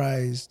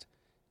surprised.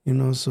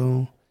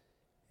 So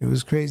it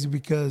was crazy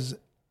because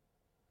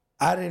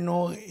I didn't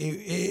know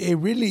it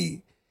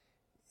really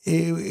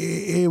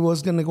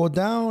was gonna go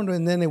down,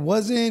 and then it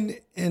wasn't,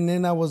 and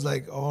then I was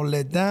like all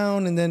let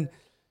down, and then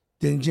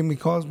Jimmy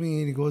calls me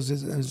and he goes,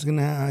 "It's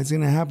gonna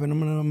happen.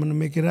 I'm gonna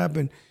make it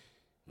happen."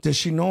 Does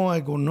she know?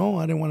 I go, no.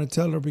 I didn't want to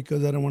tell her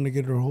because I didn't want to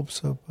get her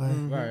hopes up.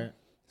 Right.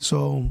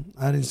 So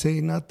I didn't say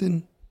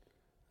nothing.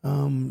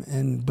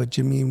 But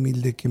Jimmy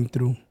Humilde came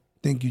through.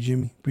 Thank you,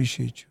 Jimmy.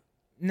 Appreciate you.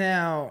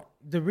 Now,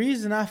 the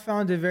reason I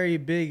found it very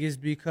big is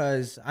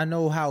because I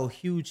know how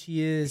huge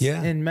he is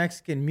in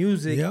Mexican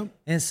music. Yep.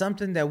 And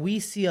something that we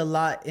see a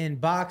lot in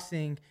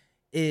boxing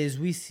is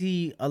we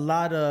see a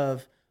lot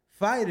of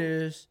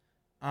fighters,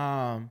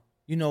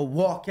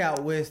 walk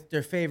out with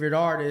their favorite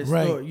artist.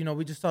 Right. Or,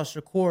 we just saw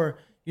Shakur,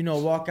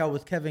 walk out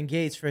with Kevin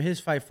Gates for his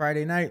fight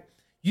Friday night.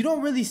 You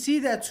don't really see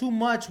that too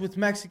much with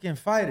Mexican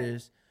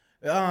fighters.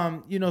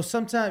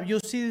 Sometimes you'll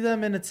see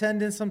them in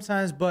attendance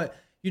sometimes, but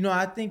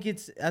I think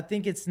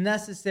it's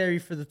necessary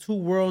for the two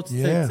worlds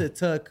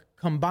to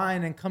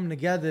combine and come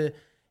together.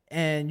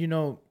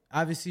 And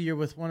obviously you're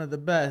with one of the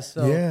best.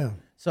 So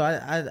So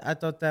I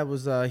thought that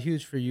was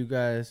huge for you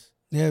guys.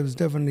 Yeah, it was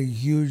definitely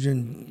huge,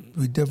 and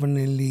we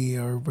definitely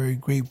are very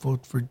grateful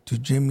to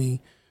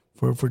Jimmy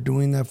for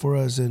doing that for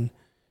us. And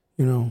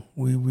we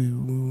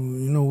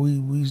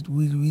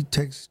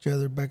text each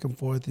other back and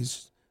forth.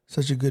 He's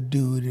such a good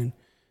dude,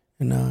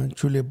 and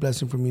truly a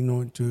blessing for me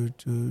to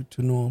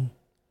know him.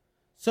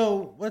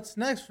 So what's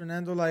next,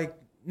 Fernando? Like,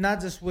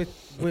 not just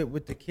with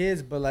the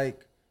kids, but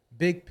like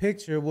big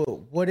picture.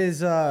 What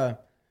is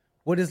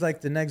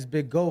like the next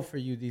big goal for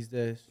you these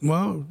days?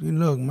 Well,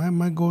 look,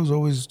 my goal is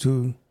always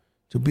to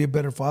be a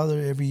better father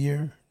every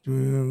year.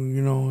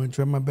 I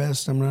try my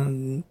best. I'm not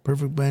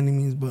perfect by any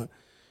means, but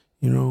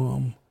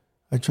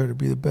I try to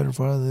be the better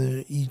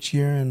father each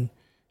year,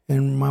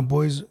 and my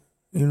boys,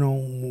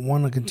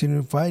 want to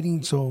continue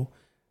fighting. So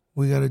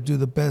we got to do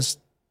the best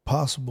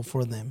possible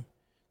for them.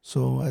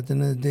 So at the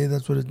end of the day,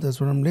 that's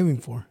what I'm living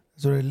for.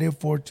 That's what I live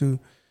for, to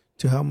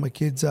help my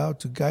kids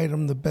out, to guide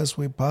them the best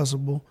way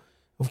possible.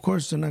 Of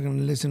course, they're not going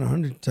to listen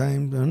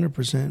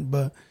 100%,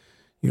 but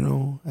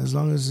as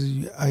long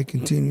as I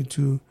continue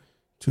to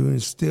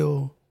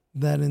instill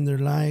that in their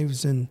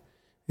lives and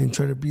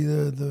try to be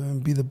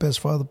the best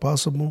father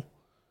possible,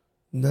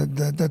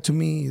 that to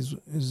me is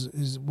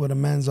what a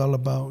man's all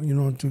about.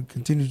 To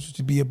continue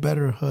to be a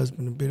better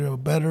husband, a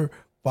better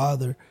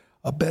father,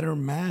 a better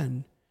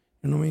man.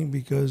 You know what I mean?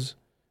 Because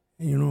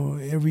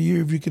every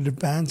year if you could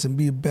advance and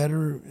be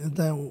better at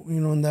that,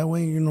 in that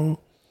way,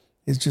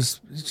 it's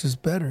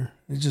just better.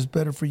 It's just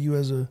better for you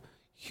as a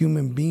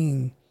human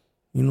being,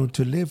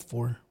 to live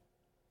for.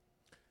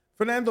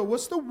 Fernando,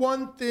 what's the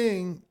one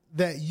thing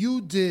that you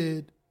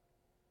did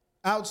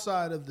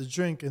outside of the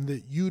drinking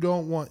that you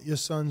don't want your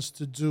sons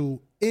to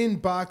do in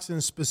boxing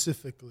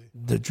specifically?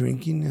 The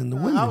drinking and the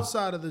women.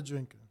 Outside of the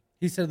drinking.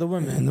 He said the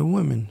women. And the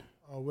women.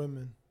 Oh,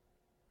 women.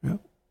 Yep.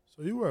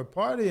 So you were a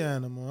party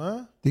animal,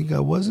 huh? Think I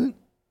wasn't?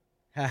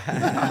 Hey.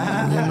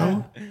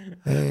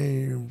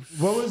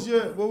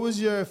 What was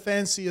your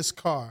fanciest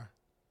car?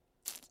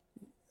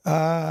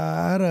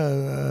 I had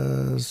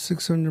a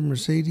 600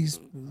 Mercedes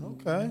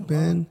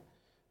Benz,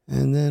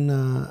 and then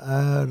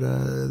I had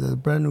the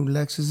brand new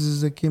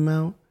Lexuses that came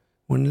out.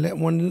 When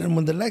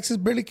the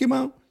Lexus barely came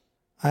out,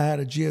 I had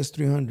a GS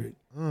 300.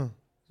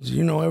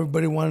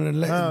 Everybody wanted a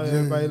Lexus.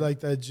 Everybody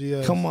liked that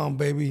GS. Come on,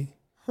 baby.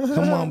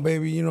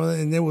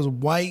 And it was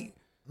white,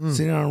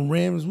 sitting on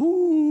rims.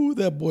 Woo,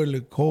 that boy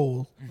looked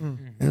cold.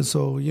 And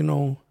so,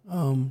 And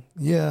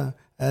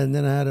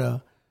then I had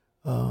a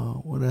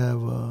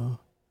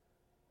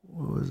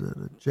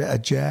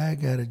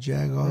Jag. I had a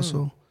Jag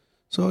also.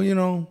 So, I had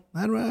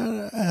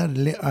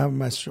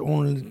my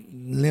own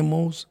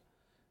limos,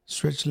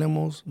 stretch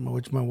limos,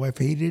 which my wife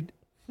hated.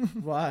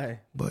 Why?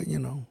 But,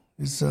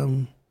 it's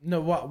No,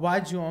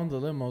 why'd you own the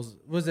limos?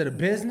 Was it a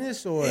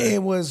business or?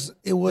 It was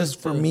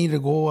for me to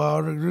go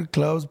out to the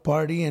clubs,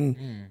 party,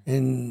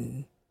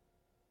 and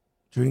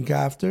drink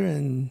after,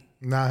 and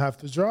not have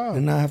to drive.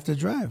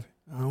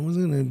 I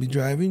wasn't going to be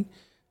driving.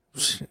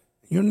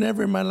 You'll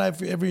never in my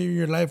life, ever in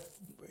your life,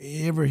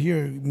 ever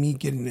hear me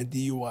getting a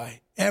DUI.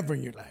 Ever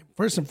in your life.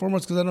 First and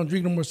foremost, because I don't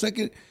drink no more.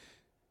 Second,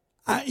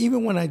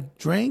 even when I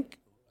drank,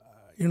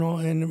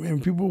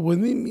 and people were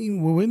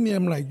with me,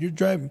 I'm like, you're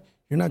driving.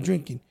 You're not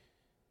drinking.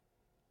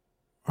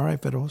 All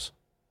right, Fedos.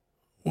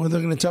 Well,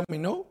 they're going to tell me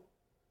no?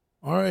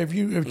 All right, if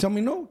you tell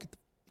me no, get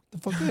the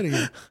fuck out of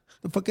here.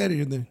 The fuck out of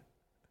here then.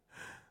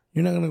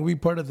 You're not going to be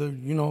part of the,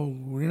 you're not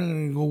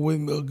going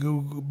to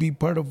go be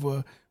part of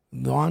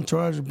the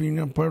entourage or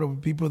being part of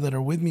the people that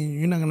are with me.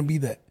 You're not going to be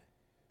that.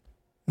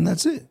 And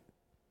that's it.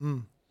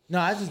 No,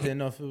 I just didn't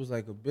know if it was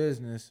like a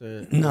business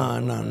or. No.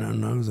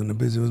 It wasn't a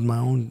business. It was my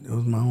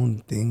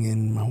own thing,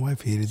 and my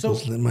wife hated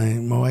those.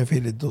 My wife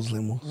hated those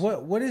limos.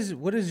 What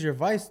is your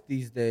vice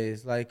these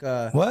days? Like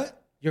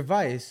what? Your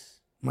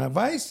vice? My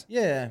vice?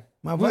 Yeah.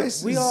 My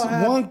vice we is all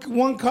have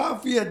one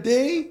coffee a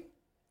day.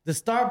 The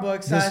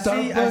Starbucks. I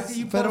see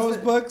you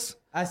Fedos Bucks.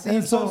 I see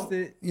you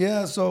posted.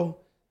 Yeah, so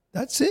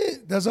that's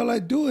it. That's all I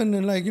do, and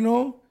then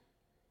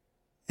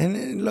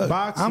And look,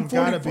 Boxing I'm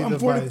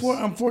 44.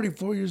 I'm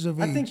 44 years of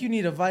age. I think you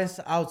need a vice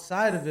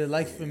outside of it.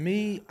 Like for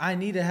me, I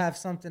need to have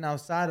something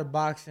outside of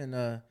boxing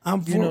to,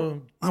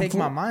 take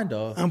my mind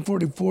off. I'm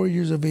 44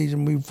 years of age.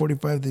 I'm going to be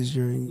 45 this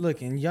year.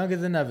 Looking younger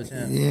than ever,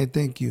 champ. Yeah,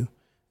 thank you.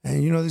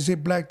 And they say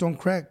black don't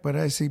crack, but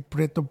I say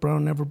Preto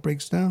Brown never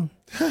breaks down.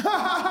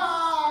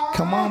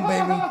 Come on,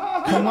 baby.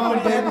 Come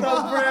on, baby.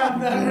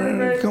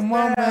 Come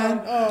on,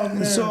 man. Oh, man.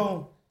 And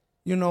so,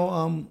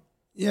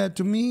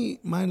 to me,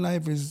 my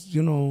life is,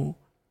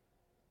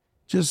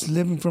 just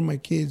living for my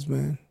kids,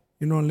 man.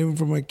 Living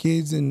for my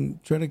kids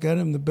and try to guide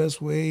them the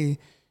best way.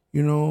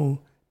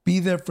 Be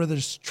there for their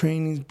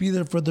trainings, be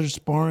there for their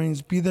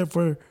sparrings, be there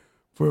for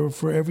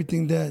for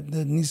everything that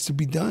needs to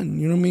be done.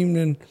 You know what I mean?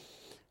 And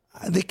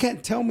they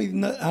can't tell me.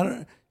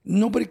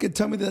 Nobody can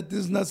tell me that this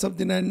is not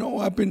something I know.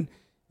 I've been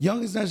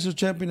youngest national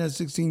champion at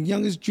 16,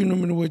 youngest junior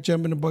middleweight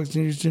champion in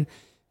boxing history,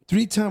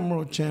 3-time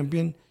world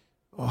champion,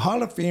 a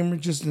Hall of Famer,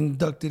 just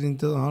inducted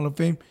into the Hall of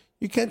Fame.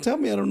 You can't tell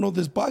me I don't know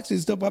this boxing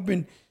stuff. I've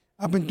been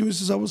doing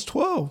since I was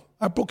 12.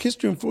 I broke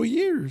history in 4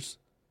 years.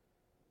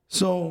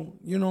 So,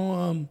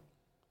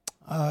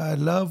 I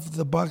love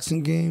the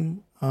boxing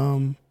game.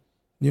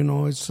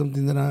 It's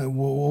something that I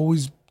will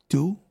always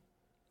do.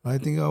 I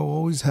think I'll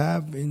always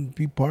have and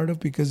be part of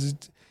because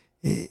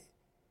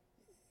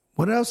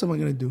what else am I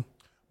going to do?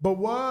 But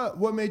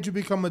what made you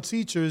become a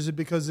teacher? Is it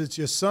because it's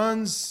your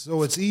sons,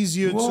 so it's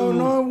easier to?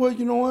 No,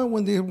 you know what?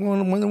 When they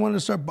want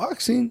to start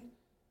boxing,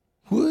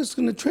 who is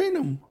going to train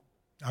them?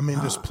 I mean,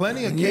 there's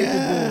plenty of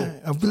capable,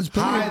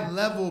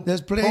 high-level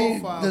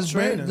profile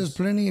trainers. There's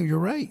plenty of. You're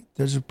right.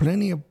 There's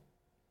plenty of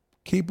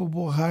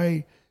capable,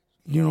 high,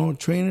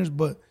 trainers.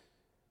 But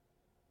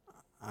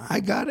I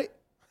got it,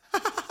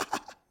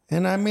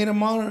 and I made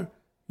them all,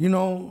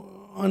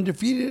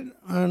 undefeated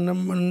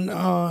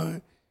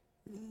on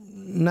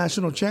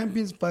national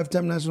champions,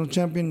 5-time national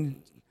champion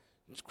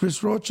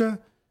Chris Rocha.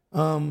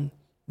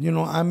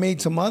 I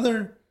made some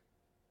other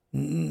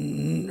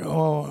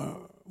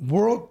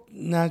world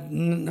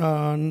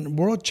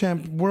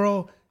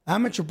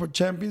amateur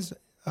champions,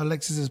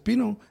 Alexis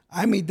Espino.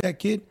 I made that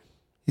kid.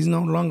 He's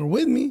no longer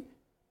with me,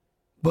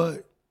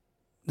 but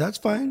that's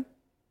fine.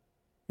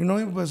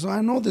 But so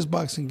I know this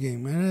boxing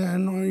game, and I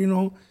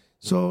know,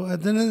 So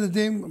at the end of the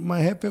day,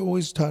 my jefe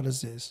always taught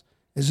us this.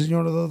 El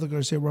señor Rodolfo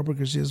Garcia, Robert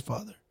Garcia's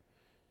father.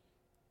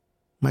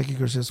 Mikey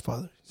Garcia's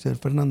father. He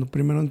said, Fernando,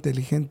 primero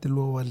inteligente,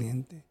 luego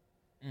valiente.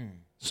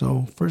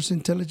 So first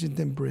intelligent,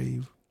 then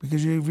brave.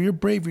 Because if you're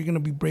brave, you're going to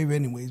be brave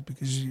anyways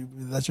because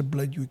that's your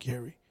blood you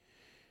carry.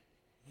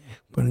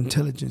 But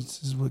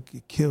intelligence is what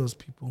kills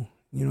people.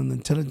 The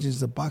intelligence,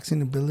 the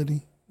boxing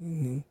ability.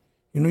 You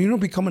don't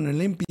become an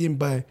Olympian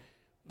by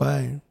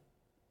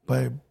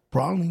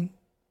brawling.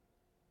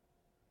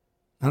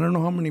 I don't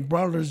know how many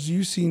brawlers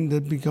you've seen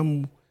that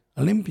become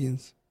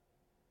Olympians.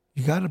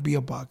 You got to be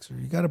a boxer.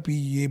 You got to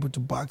be able to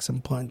box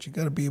and punch. You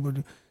got to be able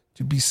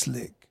to be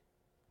slick.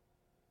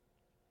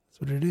 That's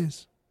what it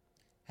is.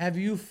 Have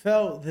you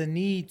felt the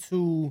need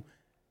to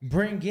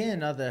bring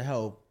in other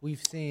help?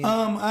 We've seen.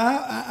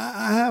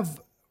 I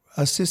have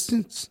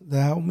assistants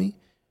that help me.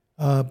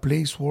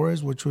 Blaze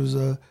Suarez, which was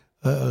a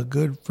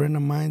good friend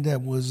of mine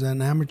that was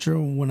an amateur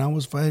when I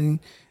was fighting,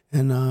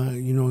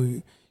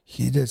 and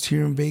he that's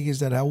here in Vegas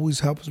that always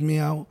helps me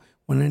out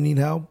when I need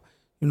help.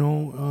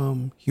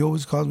 He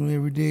always calls me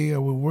every day.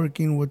 Are we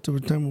working? What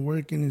time we're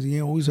working? He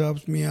always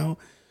helps me out.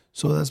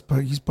 So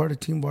he's part of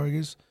Team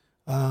Vargas.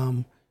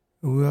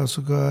 We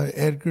also got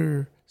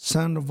Edgar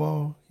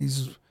Sandoval.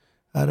 He's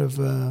out of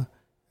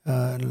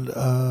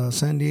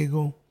San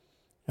Diego,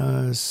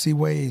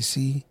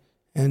 CYAC,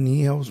 and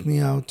he helps me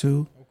out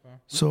too. Okay.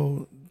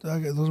 So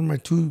those are my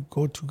two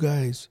go-to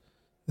guys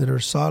that are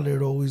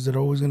solid always. That are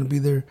always going to be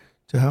there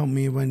to help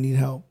me if I need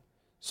help.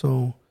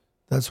 So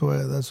that's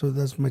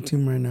my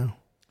team right now.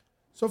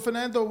 So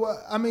Fernando,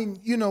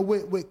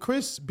 with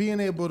Chris being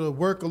able to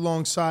work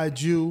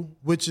alongside you,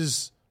 which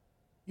is,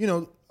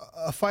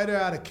 a fighter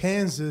out of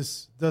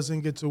Kansas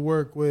doesn't get to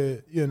work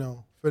with,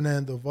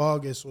 Fernando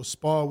Vargas or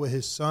spar with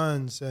his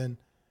sons. And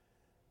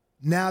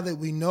now that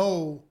we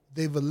know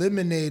they've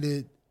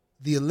eliminated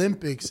the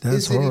Olympics,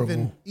 is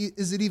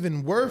it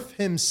even worth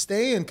him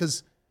staying?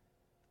 Because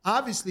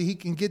obviously he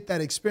can get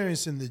that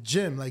experience in the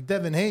gym. Like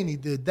Devin Haney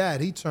did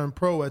that. He turned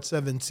pro at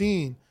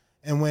 17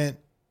 and went,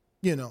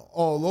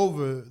 all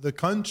over the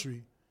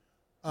country.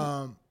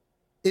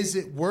 Is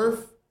it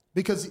worth?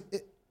 Because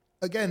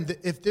again,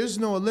 if there's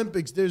no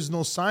Olympics, there's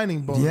no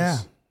signing bonus. Yeah,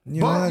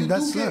 but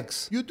that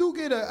sucks. You do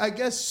get I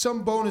guess,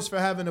 some bonus for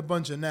having a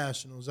bunch of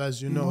nationals,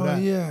 as you know. Well,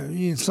 that.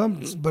 Yeah,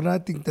 some. But I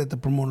think that the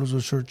promoters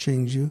will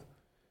shortchange you.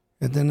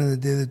 At the end of the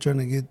day, they're trying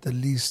to get the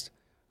least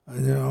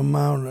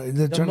amount.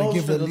 They're trying to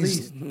give the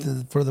least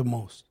for the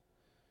most.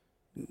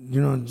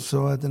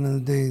 So at the end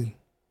of the day,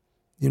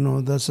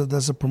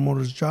 that's a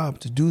promoter's job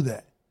to do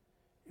that.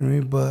 You know what I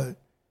mean?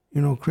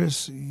 But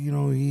Chris,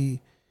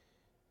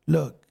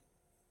 look,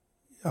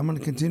 I'm going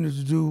to continue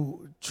to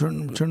do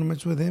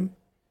tournaments with him.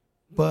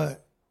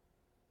 But,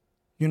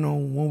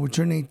 when we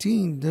turn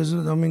 18,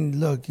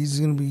 look, he's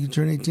going to be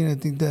turn 18. I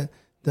think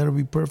that'll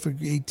be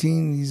perfect.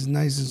 18, he's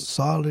nice and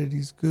solid.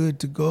 He's good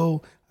to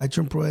go. I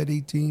turned pro at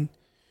 18.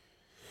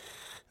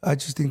 I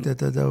just think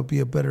that would be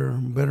a better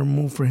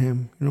move for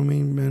him. You know what I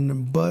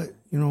mean? But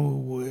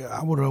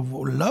I would have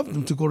loved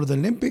him to go to the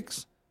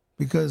Olympics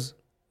because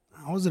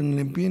I was an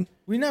Olympian.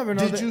 We never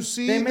know. Did you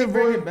see they may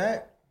bring it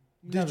back?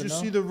 Did you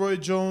see the Roy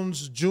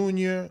Jones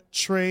Jr.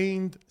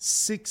 trained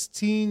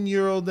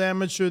 16-year-old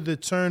amateur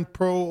that turned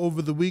pro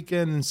over the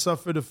weekend and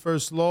suffered a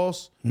first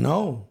loss?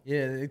 No.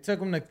 Yeah, they took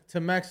him to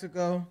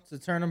Mexico to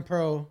turn him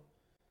pro.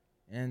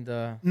 And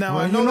now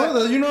I know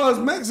us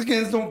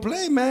Mexicans don't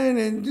play, man,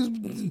 and just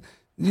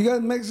you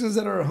got Mexicans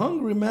that are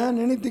hungry, man.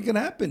 Anything can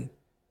happen.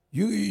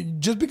 You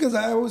just because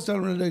I always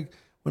tell them, like,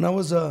 when I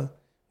was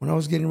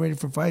getting ready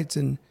for fights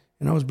and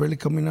I was barely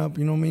coming up,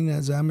 you know what I mean,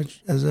 as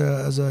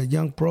a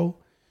young pro,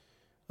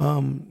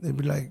 they'd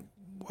be like,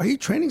 "Why are you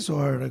training so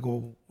hard?" I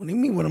go, "What do you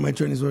mean? What am I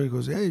training so hard?" He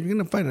goes, "Hey, you're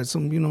gonna fight at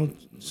some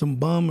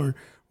bum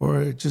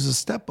or just a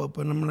step up."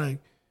 And I'm like,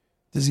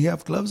 "Does he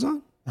have gloves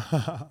on?"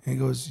 And he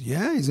goes,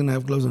 "Yeah, he's gonna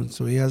have gloves on,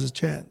 so he has a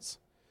chance."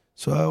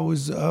 So I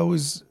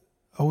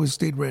always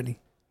stayed ready.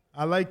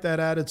 I like that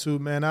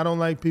attitude, man. I don't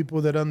like people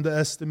that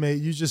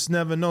underestimate. You just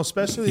never know,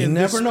 especially in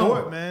this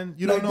sport, man.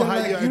 You don't know how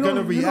you're going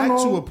to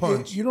react to a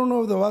punch. You don't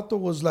know if the vato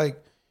was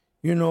like,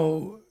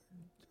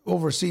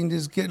 overseeing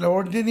this kid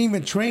or didn't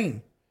even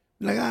train.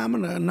 Like, I'm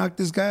going to knock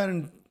this guy out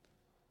in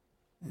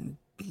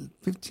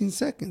 15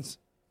 seconds,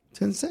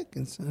 10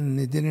 seconds. And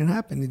it didn't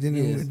happen. It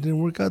didn't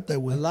work out that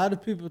way. A lot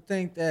of people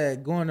think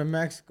that going to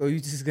Mexico, you're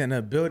just going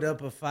to build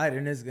up a fight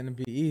and it's going to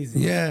be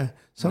easy. Yeah.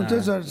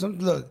 Sometimes,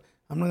 look,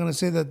 I'm not gonna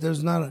say that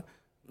there's not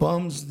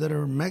bums that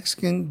are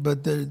Mexican,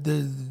 but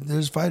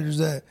there's fighters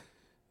that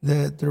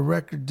their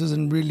record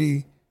doesn't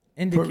really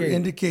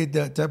indicate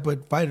that type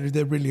of fighters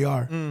they really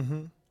are.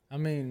 Mm-hmm. I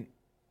mean,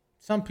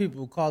 some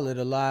people call it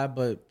a lie,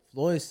 but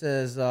Floyd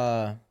says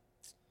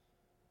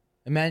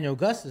Emmanuel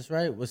Augustus,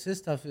 right? Was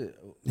his toughest?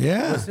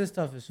 Yeah. Was his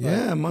toughest fight?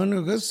 Yeah,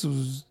 Emmanuel Augustus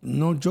was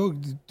no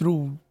joke. He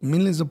threw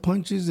millions of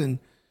punches and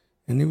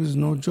he was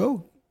no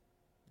joke.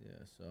 Yeah.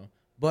 So,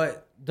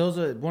 but those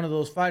are one of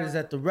those fighters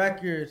that the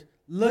record,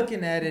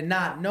 looking at it,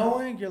 not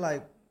knowing, you're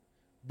like,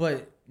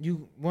 but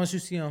once you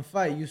see him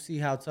fight, you see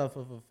how tough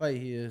of a fight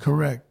he is.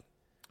 Correct.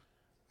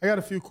 I got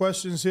a few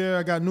questions here.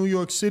 I got New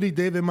York City.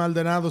 David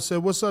Maldonado said,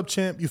 "What's up,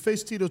 champ? You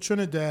faced Tito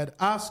Trinidad,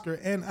 Oscar,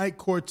 and Ike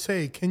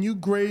Corte. Can you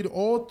grade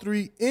all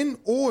three in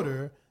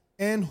order,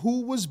 and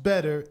who was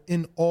better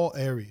in all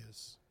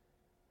areas?"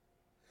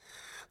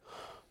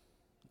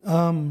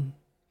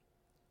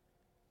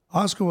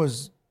 Oscar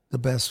was the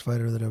best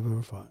fighter that I've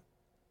ever fought.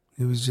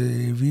 It was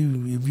if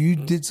you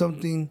did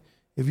something,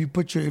 if you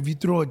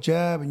throw a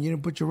jab and you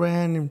didn't put your right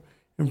hand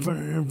in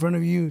front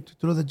of you to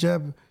throw the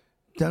jab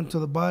down to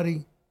the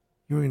body,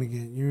 you were gonna get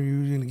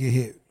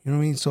hit. You know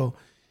what I mean? So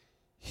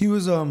he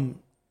was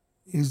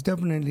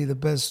definitely the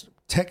best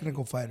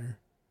technical fighter.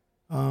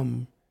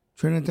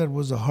 Trinidad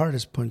was the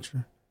hardest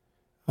puncher.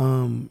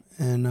 And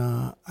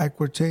Ike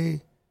Corte,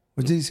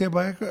 what did he say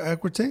about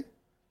Ike Corte?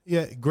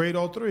 Yeah, grade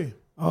all three.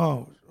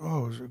 Oh,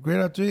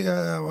 grade all three.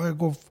 I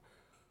go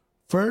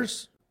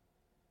first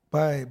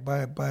by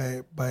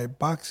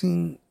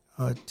boxing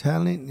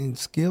talent and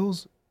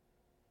skills.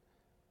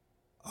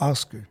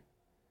 Oscar.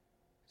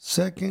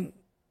 Second,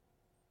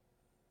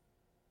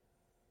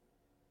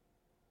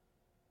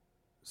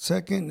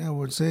 I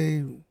would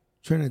say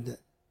Trinidad,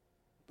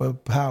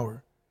 but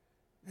power,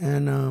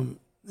 and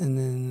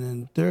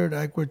then third,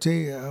 Ike Corte.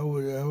 I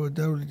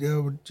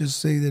would just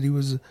say that he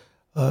was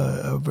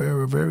a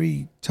very,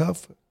 very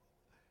tough,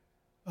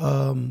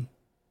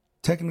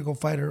 technical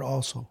fighter.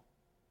 Also,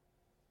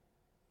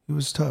 he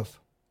was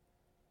tough.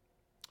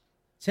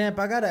 Champ,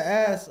 I gotta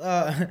ask.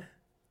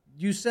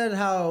 You said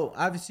how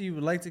obviously you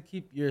would like to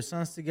keep your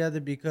sons together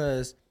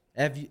because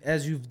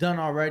as you've done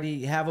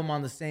already, have them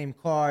on the same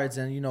cards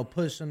and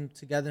push them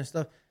together and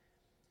stuff.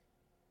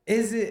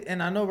 Is it?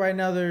 And I know right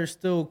now they're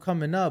still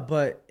coming up,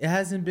 but it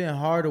hasn't been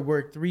hard to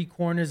work three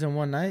corners in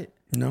one night.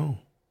 No,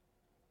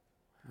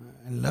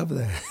 I love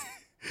that.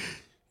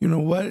 You know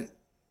what?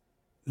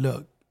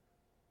 Look.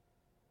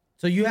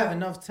 So you have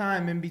enough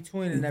time in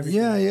between and everything.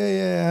 Yeah. I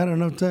had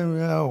enough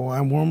time.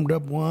 I warmed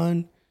up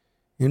one.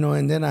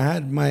 And then I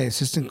had my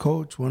assistant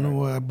coach, one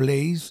of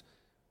Blaze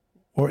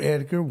or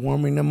Edgar,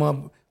 warming them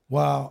up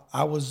while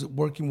I was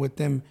working with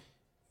them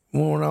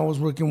when I was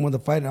working with the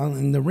fight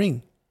in the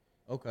ring.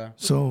 Okay.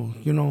 So,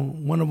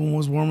 one of them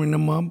was warming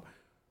them up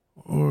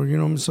or,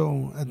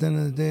 so at the end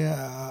of the day,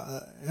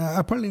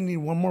 I probably need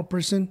one more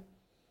person.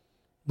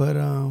 But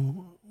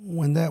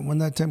when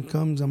that time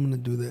comes, I'm going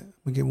to do that. I'm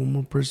going to get one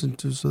more person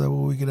too so that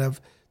way we could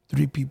have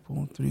three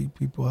people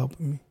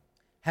helping me.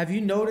 Have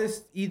you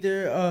noticed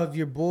either of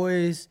your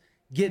boys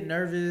get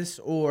nervous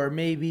or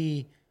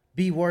maybe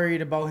be worried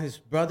about his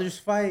brother's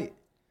fight?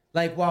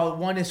 Like while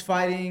one is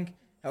fighting,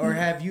 or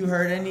have you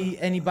heard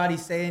anybody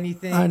say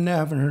anything? I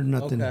haven't heard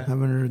nothing. Okay. I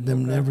haven't heard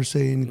them ever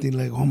say anything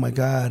like, "Oh my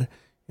God,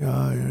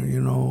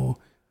 I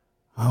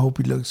hope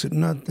he looks at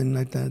nothing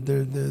like that."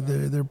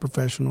 They're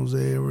professionals.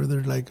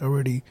 They're like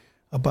already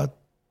about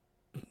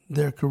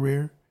their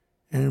career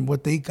and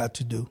what they got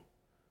to do,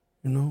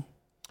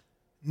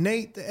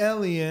 Nate the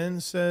Alien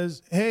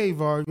says, "Hey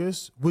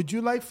Vargas, would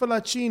you like for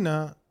La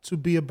China to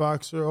be a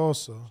boxer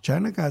also?"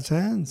 China got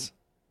hands.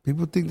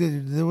 People think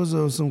that there was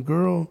some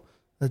girl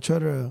that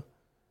tried to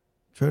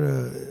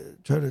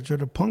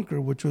punk her,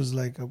 which was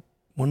like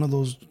one of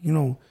those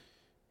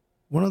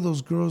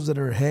girls that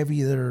are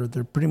heavy,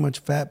 they're pretty much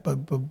fat,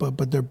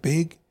 but they're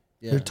big,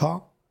 they're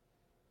tall.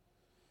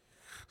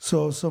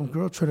 So some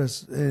girl tried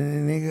to,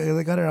 and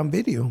they got it on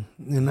video,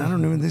 and I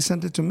don't even. They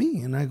sent it to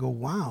me, and I go,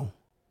 "Wow."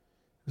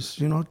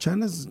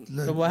 China's.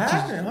 So what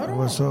happened?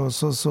 Hold on.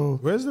 So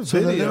where's the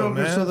video,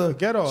 man?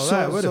 Forget all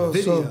that. Where's the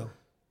video?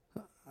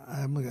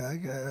 I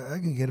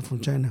can get it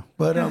from China,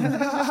 but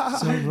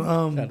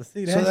Gotta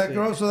see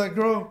that so that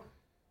girl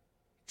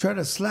tried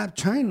to slap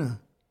China,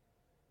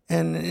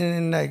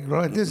 and like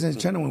like this, and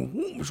China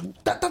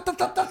went da, da, da,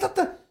 da, da,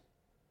 da.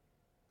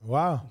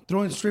 Wow.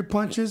 Throwing straight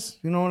punches,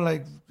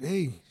 like,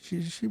 hey,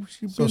 she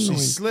So she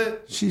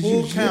slipped,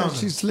 full counter.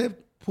 She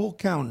slipped, full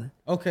counter.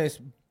 Okay,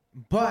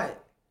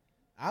 but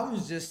I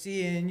was just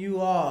seeing you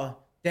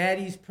all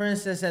daddy's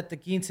princess at the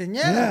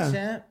quinceañera,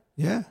 champ.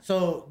 Yeah.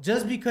 So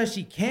just because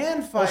she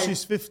can fight,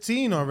 she's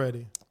 15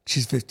 already.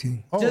 She's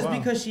 15. just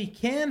because she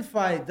can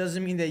fight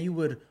doesn't mean that you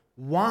would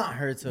want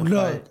her to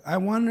Look, fight. I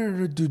wanted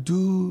her to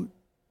do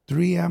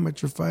 3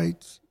 amateur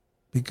fights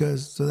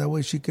so that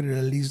way she could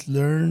at least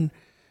learn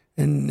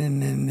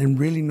and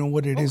really know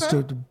what it is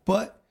to.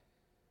 But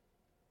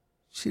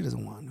she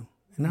doesn't want to,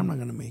 and I'm not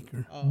gonna make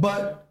her.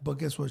 But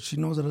guess what? She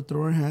knows how to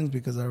throw her hands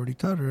because I already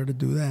taught her how to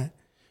do that.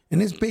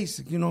 And it's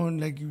basic,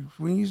 like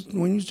when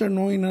you start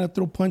knowing how to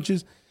throw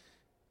punches,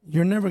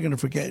 you're never gonna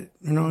forget it.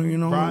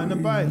 Riding the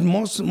bike.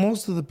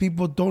 Most of the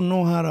people don't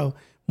know how to.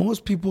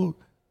 Most people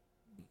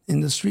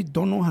in the street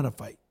don't know how to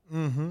fight.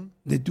 Mm-hmm.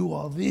 They do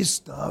all this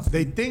stuff.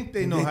 They think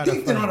they know how to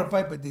fight. They know how to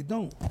fight, but they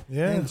don't.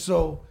 Yeah. And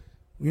so,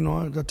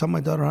 I taught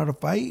my daughter how to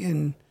fight,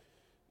 and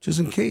just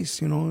in case,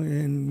 she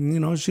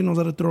knows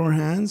how to throw her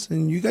hands.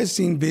 And you guys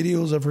seen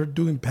videos of her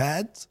doing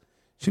pads.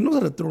 She knows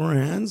how to throw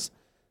her hands.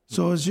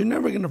 So you're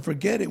never gonna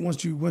forget it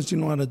once you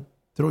know how to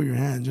throw your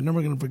hands. You're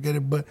never gonna forget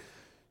it. But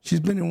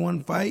she's been in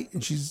one fight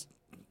and she's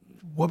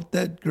whooped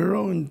that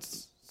girl, and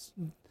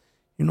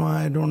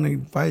I don't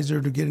advise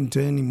her to get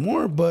into any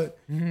more. But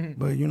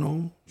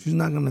she's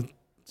not gonna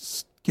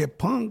get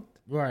punked.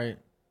 Right.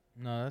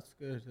 No, that's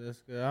good.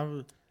 That's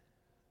good.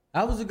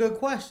 That was a good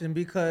question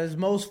because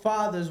most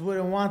fathers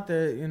wouldn't want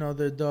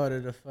their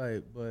daughter to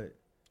fight, but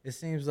it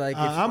seems like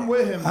I'm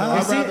with him.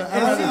 I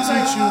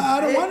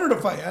don't want her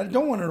to fight. I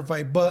don't want her to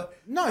fight, but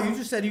no, you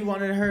just said you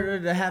wanted her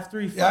to have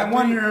 3 fights. I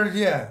wanted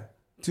her,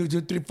 to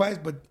do 3 fights,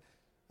 but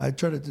I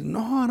tried to do.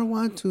 No, I don't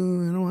want to.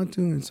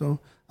 And so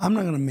I'm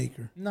not gonna make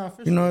her. No,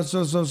 for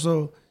sure.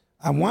 So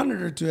I wanted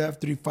her to have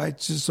 3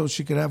 fights just so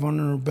she could have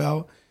under her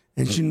belt,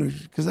 and she knew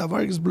because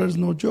Vargas blood is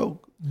no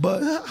joke.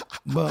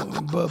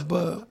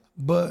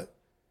 But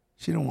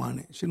she don't want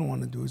it. She don't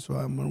want to do it. So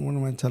I'm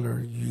gonna tell her,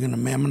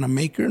 I'm gonna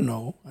make her?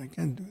 No, I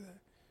can't do that.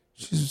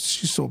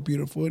 She's so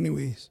beautiful,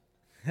 anyways.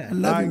 I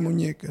love you,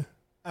 muñeca.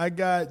 I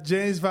got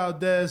James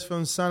Valdez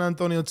from San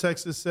Antonio,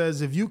 Texas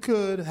says, if you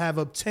could have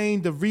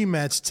obtained a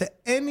rematch to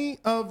any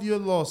of your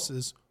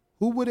losses,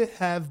 who would it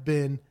have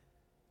been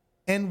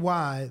and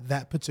why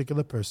that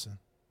particular person?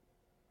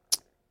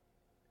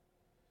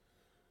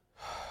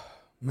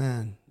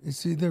 Man,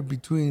 it's either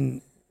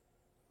between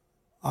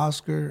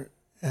Oscar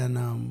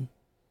and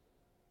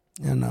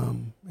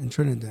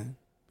Trinidad.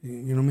 You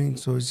know what I mean?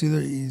 So it's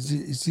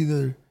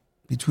either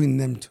between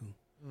them two.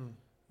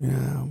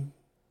 Yeah.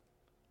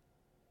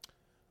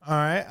 All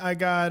right. I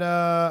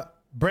got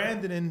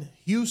Brandon in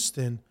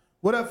Houston.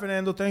 What up,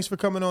 Fernando? Thanks for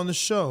coming on the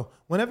show.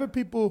 Whenever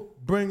people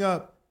bring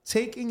up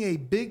taking a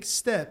big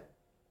step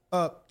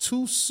up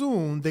too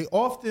soon, they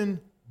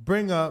often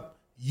bring up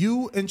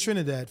you and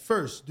Trinidad.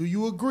 First, do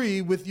you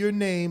agree with your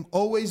name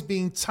always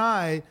being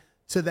tied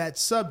to that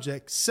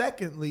subject?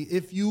 Secondly,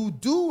 if you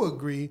do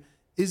agree,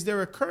 is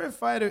there a current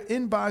fighter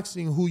in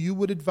boxing who you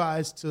would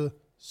advise to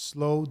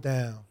slow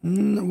down?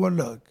 Well,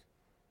 look,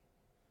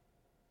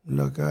 I'm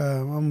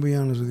going to be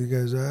honest with you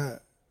guys.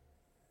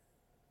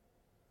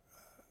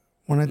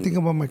 When I think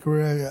about my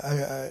career,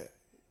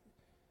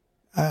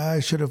 I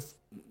should have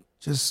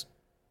just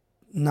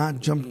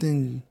not jumped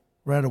in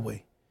right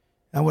away.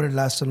 I would have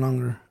lasted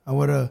longer. I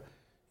would have,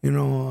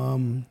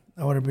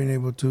 I would have been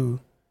able to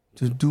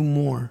do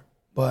more.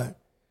 But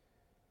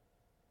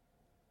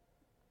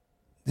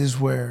this is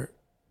where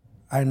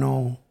I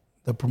know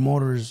the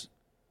promoters,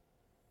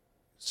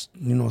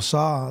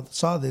 saw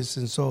this,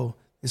 and so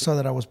they saw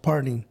that I was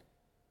partying,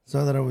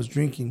 saw that I was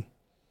drinking,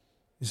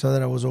 they saw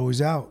that I was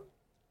always out.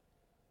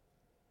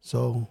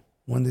 So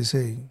when they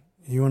say,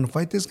 "You want to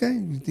fight this guy?"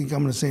 You think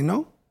I'm going to say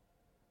no?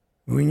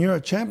 When you're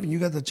a champion, you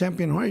got the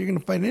champion heart. You're going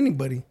to fight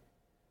anybody.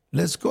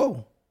 Let's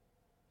go.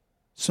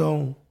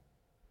 So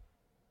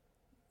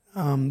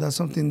that's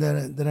something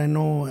that I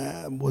know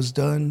was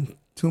done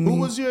to me. Who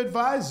was your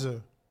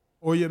advisor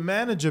or your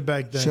manager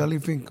back then? Shelly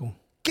Finkel.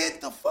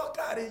 Get the fuck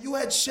out of here. You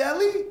had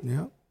Shelly?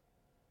 Yeah.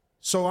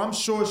 So I'm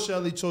sure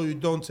Shelly told you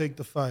don't take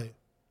the fight.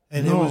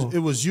 And No. it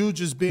was you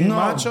just being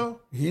macho?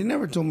 He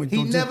never told me.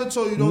 He never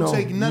told you don't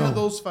take none of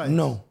those fights?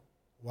 No.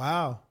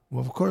 Wow.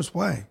 Well, of course.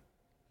 Why?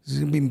 This is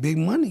gonna be big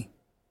money.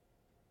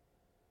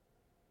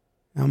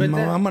 I'm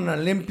an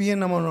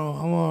Olympian. I'm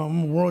a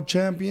world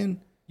champion.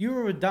 You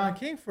were with Don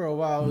King for a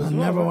while. I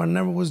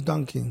never was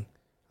dunking.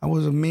 I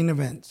was a main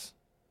events.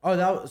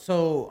 Oh,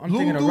 so I'm Lou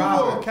thinking of Duva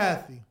or Robert.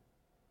 Kathy?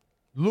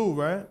 Lou,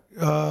 right?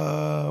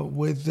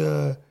 With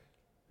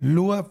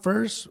Lou at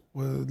first.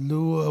 With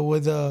Lou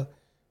with the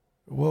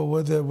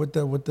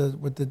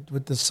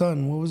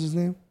son. What was his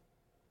name?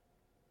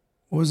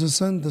 What was the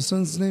son? The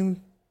son's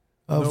name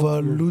of No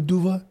clue. Lou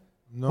Duva,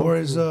 No or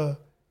is clue.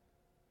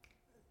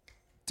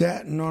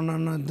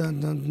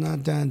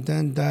 Not Dan.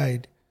 Dan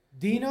died.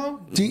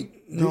 Dino?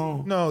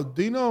 No. No,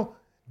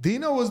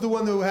 Dino was the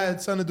one who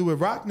had something to do with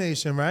Rock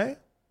Nation, right?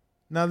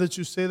 Now that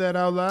you say that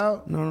out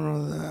loud.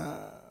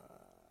 No.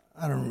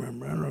 I don't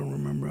remember. I don't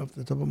remember off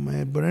the top of my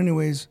head. But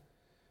anyways,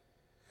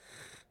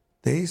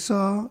 they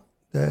saw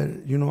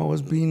that, I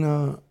was being,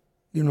 I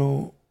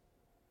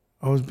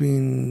was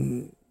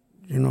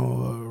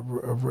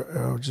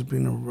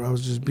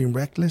just being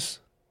reckless.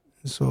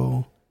 And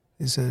so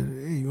they said,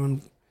 hey, you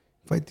want to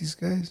fight these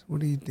guys?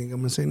 What do you think? I'm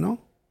going to say no?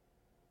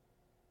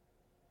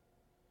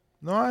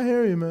 No, I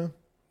hear you, man.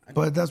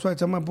 But that's why I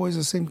tell my boys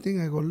the same thing.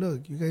 I go,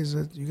 look, you guys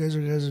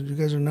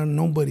are not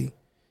nobody.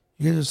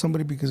 You guys are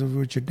somebody because of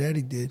what your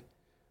daddy did.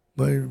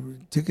 But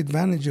take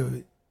advantage of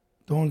it.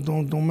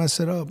 Don't mess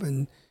it up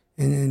and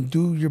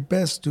do your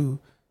best to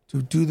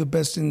do the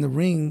best in the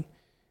ring,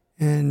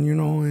 and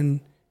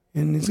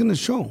it's gonna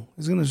show.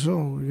 It's gonna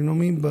show. You know what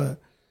I mean? But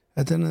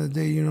at the end of the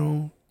day,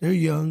 they're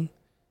young,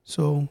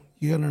 so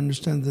you gotta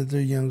understand that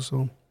they're young.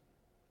 So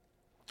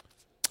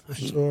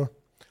sure.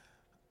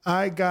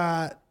 I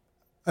got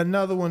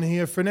another one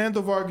here.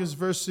 Fernando Vargas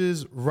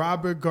versus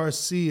Robert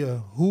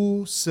Garcia.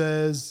 Who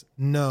says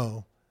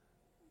no?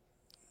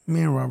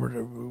 Me and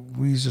Robert,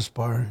 we used to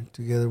spar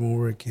together when we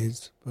were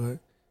kids, but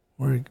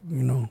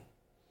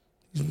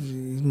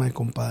he's my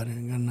compadre.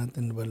 I got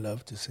nothing but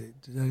love to say.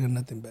 I got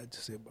nothing bad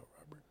to say about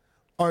Robert.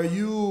 Are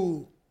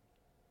you,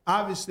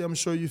 obviously, I'm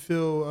sure you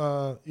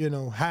feel,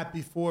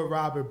 happy for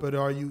Robert, but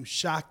are you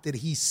shocked that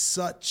he's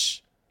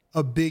such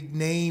a big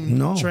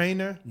name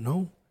trainer?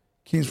 No.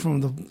 He's from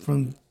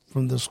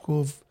the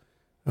school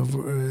of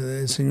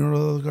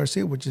Senor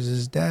Garcia, which is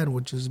his dad,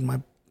 which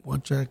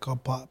I call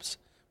Pops,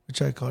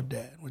 which I call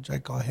Dad, which I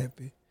call Jefe.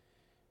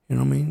 You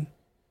know what I mean?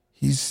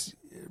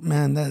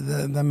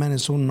 That man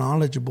is so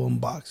knowledgeable in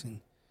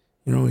boxing.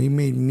 He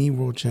made me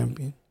world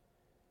champion,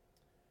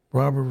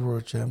 Robert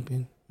world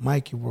champion,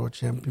 Mikey world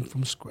champion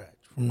from scratch,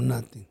 from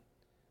nothing.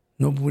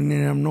 Nobody,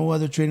 no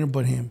other trainer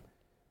but him.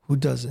 Who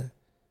does that?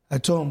 I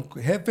told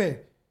him, Jefe,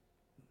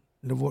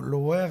 le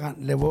voy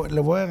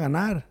a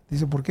ganar.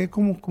 Dice, ¿por qué?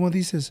 ¿Cómo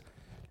dices?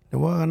 Le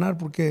voy a ganar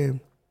porque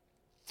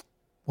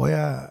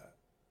ahora,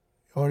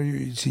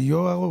 si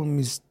yo hago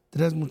mis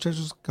 3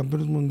 muchachos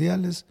campeones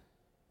mundiales,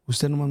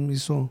 usted nomás me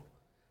hizo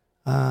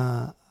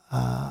a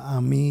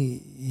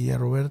mí y a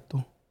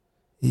Roberto.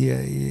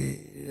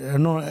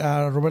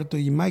 A Roberto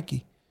y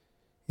Mikey.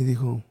 Y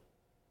dijo,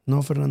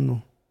 no,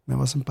 Fernando, me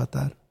vas a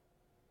empatar.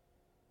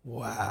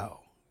 Wow.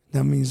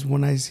 That means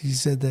when he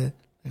said that,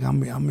 like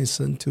I'm his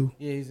son too.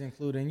 Yeah, he's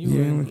including you.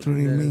 Yeah,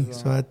 including me. Well.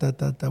 So I thought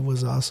that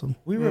was awesome.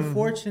 We were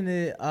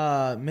fortunate.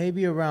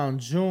 Maybe around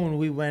June,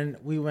 we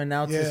went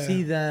out to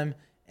see them,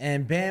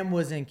 and Bam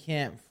was in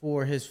camp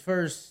for his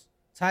first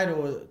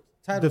title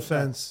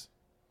defense.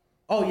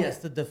 Oh yes,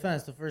 the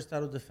first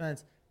title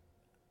defense.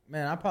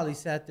 Man, I probably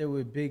sat there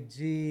with Big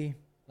G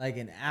like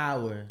an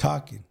hour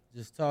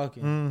just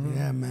talking. Mm-hmm.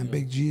 Yeah, man,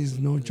 Big G is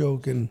no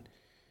joke, and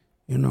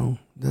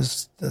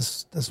that's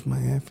my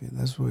nephew.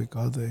 That's what we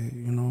call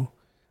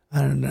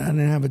I didn't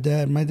have a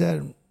dad. My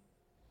dad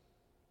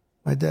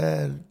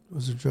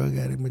was a drug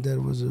addict. My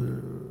dad was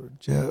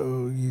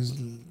he's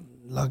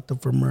locked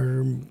up for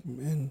murder,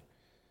 and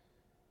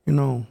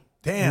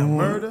Damn,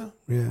 murder.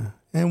 Yeah,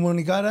 and when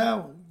he got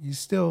out, he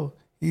still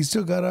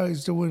got out. He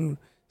still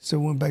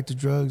went back to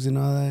drugs and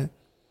all that.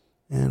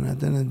 And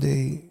at the end of the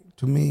day,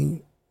 to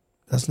me,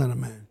 that's not a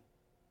man.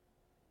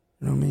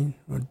 You know what I mean?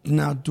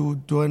 Now,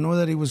 do I know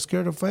that he was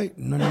scared to fight?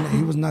 No,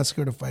 he was not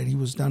scared to fight. He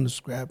was down to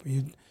scrap.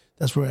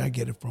 That's where I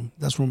get it from.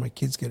 That's where my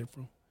kids get it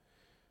from.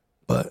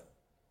 But,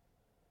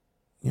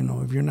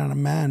 if you're not a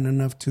man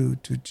enough to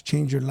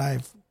change your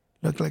life,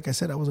 look, like I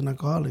said, I was an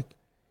alcoholic.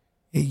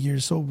 8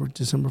 years sober,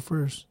 December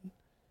 1st.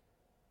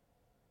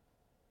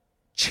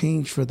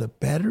 Change for the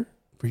better,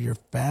 for your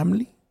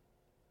family.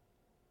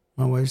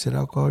 My wife said,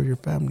 alcohol, your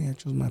family. I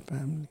chose my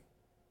family.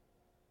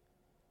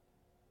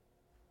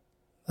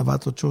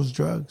 Avato chose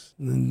drugs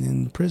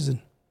in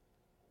prison.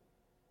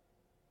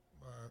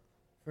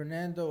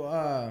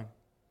 Fernando,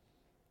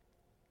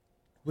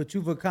 what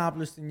you've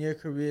accomplished in your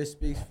career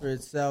speaks for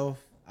itself.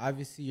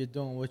 Obviously, you're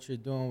doing what you're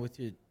doing with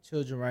your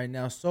children right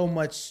now. So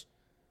much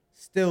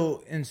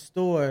still in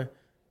store.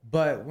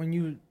 But when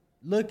you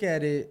look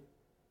at it,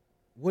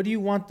 what do you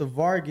want the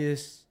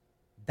Vargas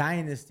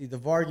dynasty, the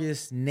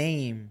Vargas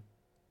name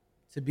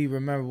to be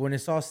remembered when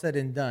it's all said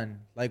and done?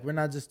 Like, we're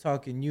not just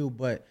talking you,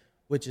 but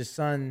with your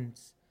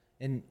sons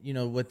and,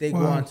 what they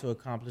go on to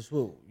accomplish.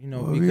 Well,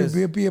 because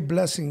it'd be a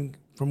blessing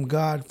from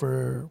God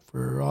for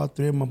all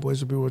 3 of my boys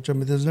to be world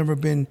champion. There's never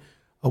been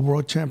a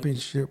world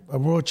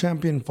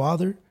champion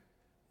father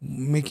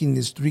making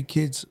his 3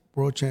 kids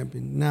world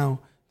champion. Now,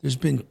 there's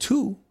been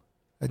 2.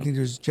 I think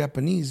there's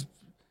Japanese,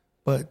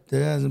 but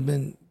there hasn't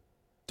been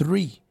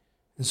 3.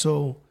 And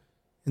so,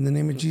 in the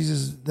name of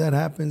Jesus, that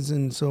happens.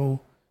 And so,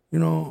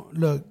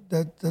 look,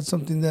 that's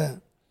something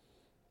that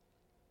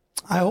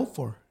I hope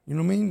for. You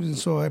know what I mean? And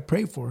so I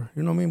pray for.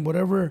 You know what I mean?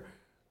 Whatever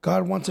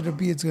God wants it to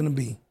be, it's going to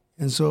be.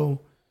 And so,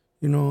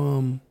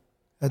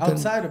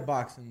 outside of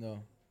boxing,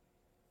 though.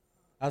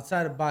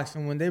 outside of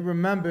boxing, when they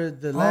remember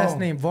the last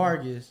name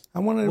Vargas, I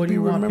wanted to what do be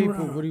you want remember.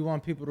 people? What do you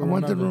want people to I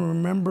remember? want them to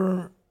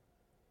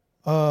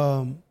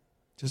remember,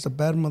 just a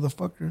bad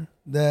motherfucker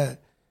that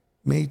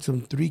made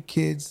some 3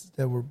 kids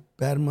that were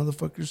bad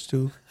motherfuckers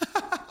too,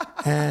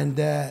 and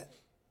that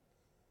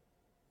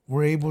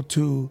were able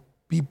to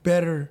be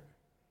better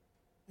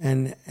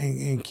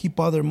and keep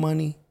all their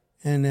money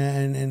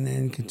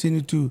and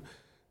continue to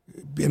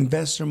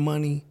invest their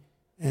money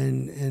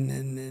and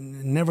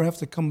never have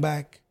to come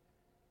back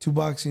to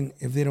boxing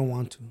if they don't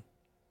want to.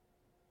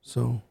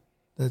 So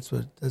that's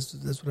what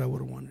I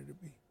would have wanted to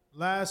be.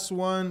 Last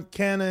one,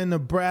 Canna in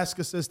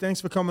Nebraska says, thanks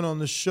for coming on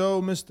the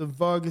show, Mr.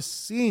 Vargas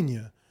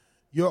Sr.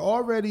 You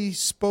already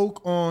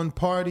spoke on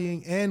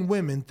partying and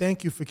women.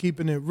 Thank you for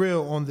keeping it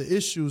real on the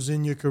issues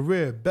in your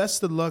career.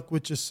 Best of luck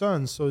with your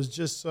son. So it's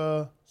just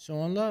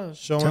showing love.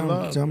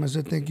 Love. Tell him I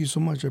said thank you so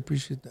much. I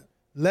appreciate that.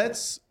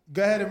 Let's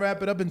go ahead and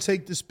wrap it up and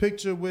take this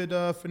picture with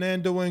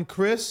Fernando and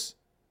Chris.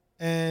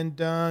 And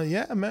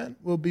yeah, man,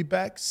 we'll be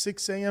back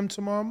 6 a.m.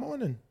 tomorrow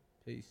morning.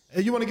 Peace.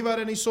 Hey, you want to give out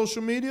any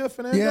social media,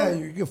 Fernando? Yeah,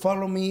 you can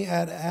follow me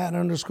at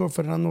 _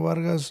 Fernando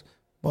Vargas,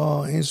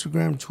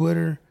 Instagram,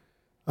 Twitter,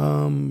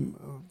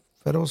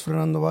 Feroz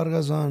Fernando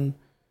Vargas on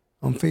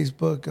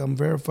Facebook. I'm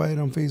verified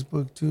on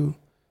Facebook too.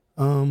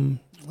 If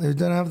I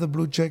don't have the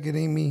blue check, it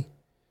ain't me.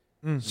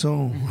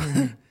 So,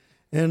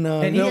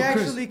 and he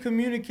actually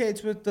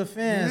communicates with the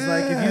fans.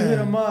 Like if you hit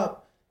him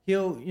up,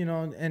 he'll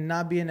and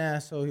not be an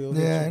asshole. He'll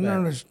hit you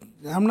back.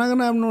 I'm not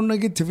gonna have no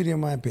negativity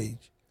on my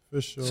page.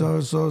 For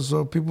sure. So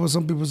some people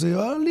say,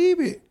 "Oh, leave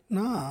it."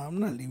 No, I'm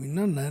not leaving.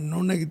 No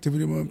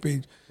negativity on my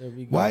page.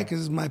 Why?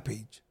 Because it's my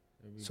page.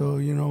 So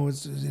it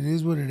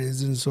is what it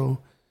is, and so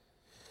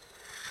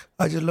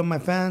I just love my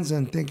fans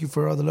and thank you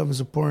for all the love and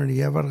support. Y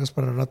ya Vargas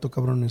para rato,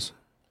 cabrones.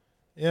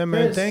 Yeah,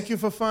 man. Chris. Thank you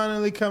for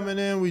finally coming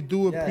in. We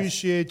do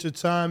appreciate your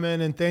time, man,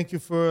 and thank you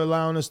for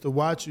allowing us to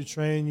watch you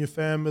train your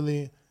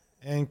family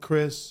and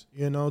Chris.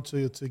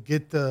 To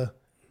get the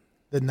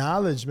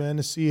knowledge, man,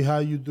 to see how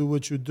you do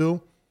what you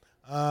do.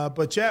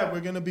 But yeah,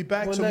 we're gonna be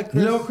back to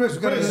Little Chris.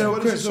 what is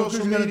your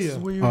social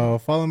media?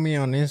 Follow me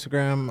on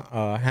Instagram,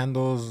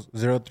 handles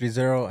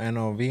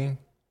 030NOV.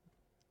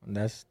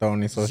 That's the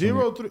only social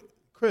media. 03.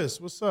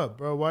 Chris, what's up,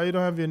 bro? Why you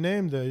don't have your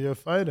name there? You're a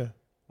fighter.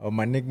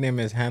 My nickname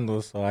is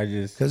Handles, so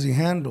Because he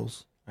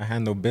handles. I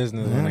handle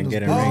business when I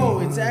get in Oh,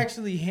 ring. it's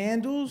actually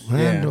handles.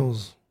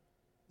 Handles.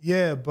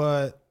 Yeah,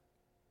 but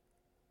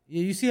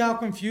Yeah, you see how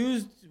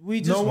confused we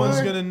just no one's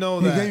were? gonna know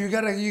that. You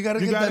gotta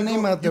get that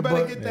name out there. You better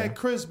But get that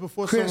Chris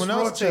before Chris someone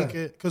else Rocha. take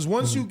it. Because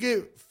once you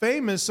get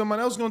famous, someone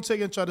else gonna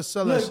take it and try to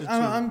sell that Look, shit to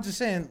I'm just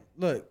saying.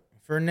 Look,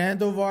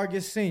 Fernando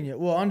Vargas Sr.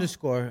 Well,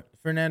 _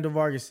 Fernando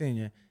Vargas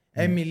Sr.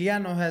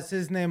 Emiliano has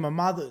his name.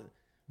 Amado.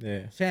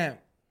 Yeah. Champ.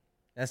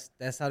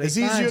 That's how they. It's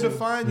find easier to you.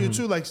 find you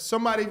too. Like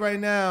somebody right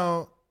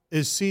now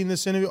is seeing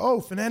this interview. Oh,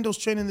 Fernando's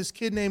training this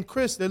kid named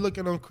Chris. They're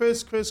looking on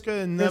Chris, and Chris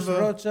never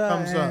Rocha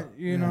comes and,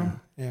 up.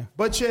 yeah.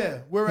 But yeah,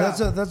 we're out.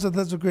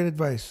 That's a great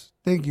advice.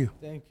 Thank you.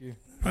 Thank you.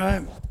 All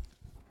right.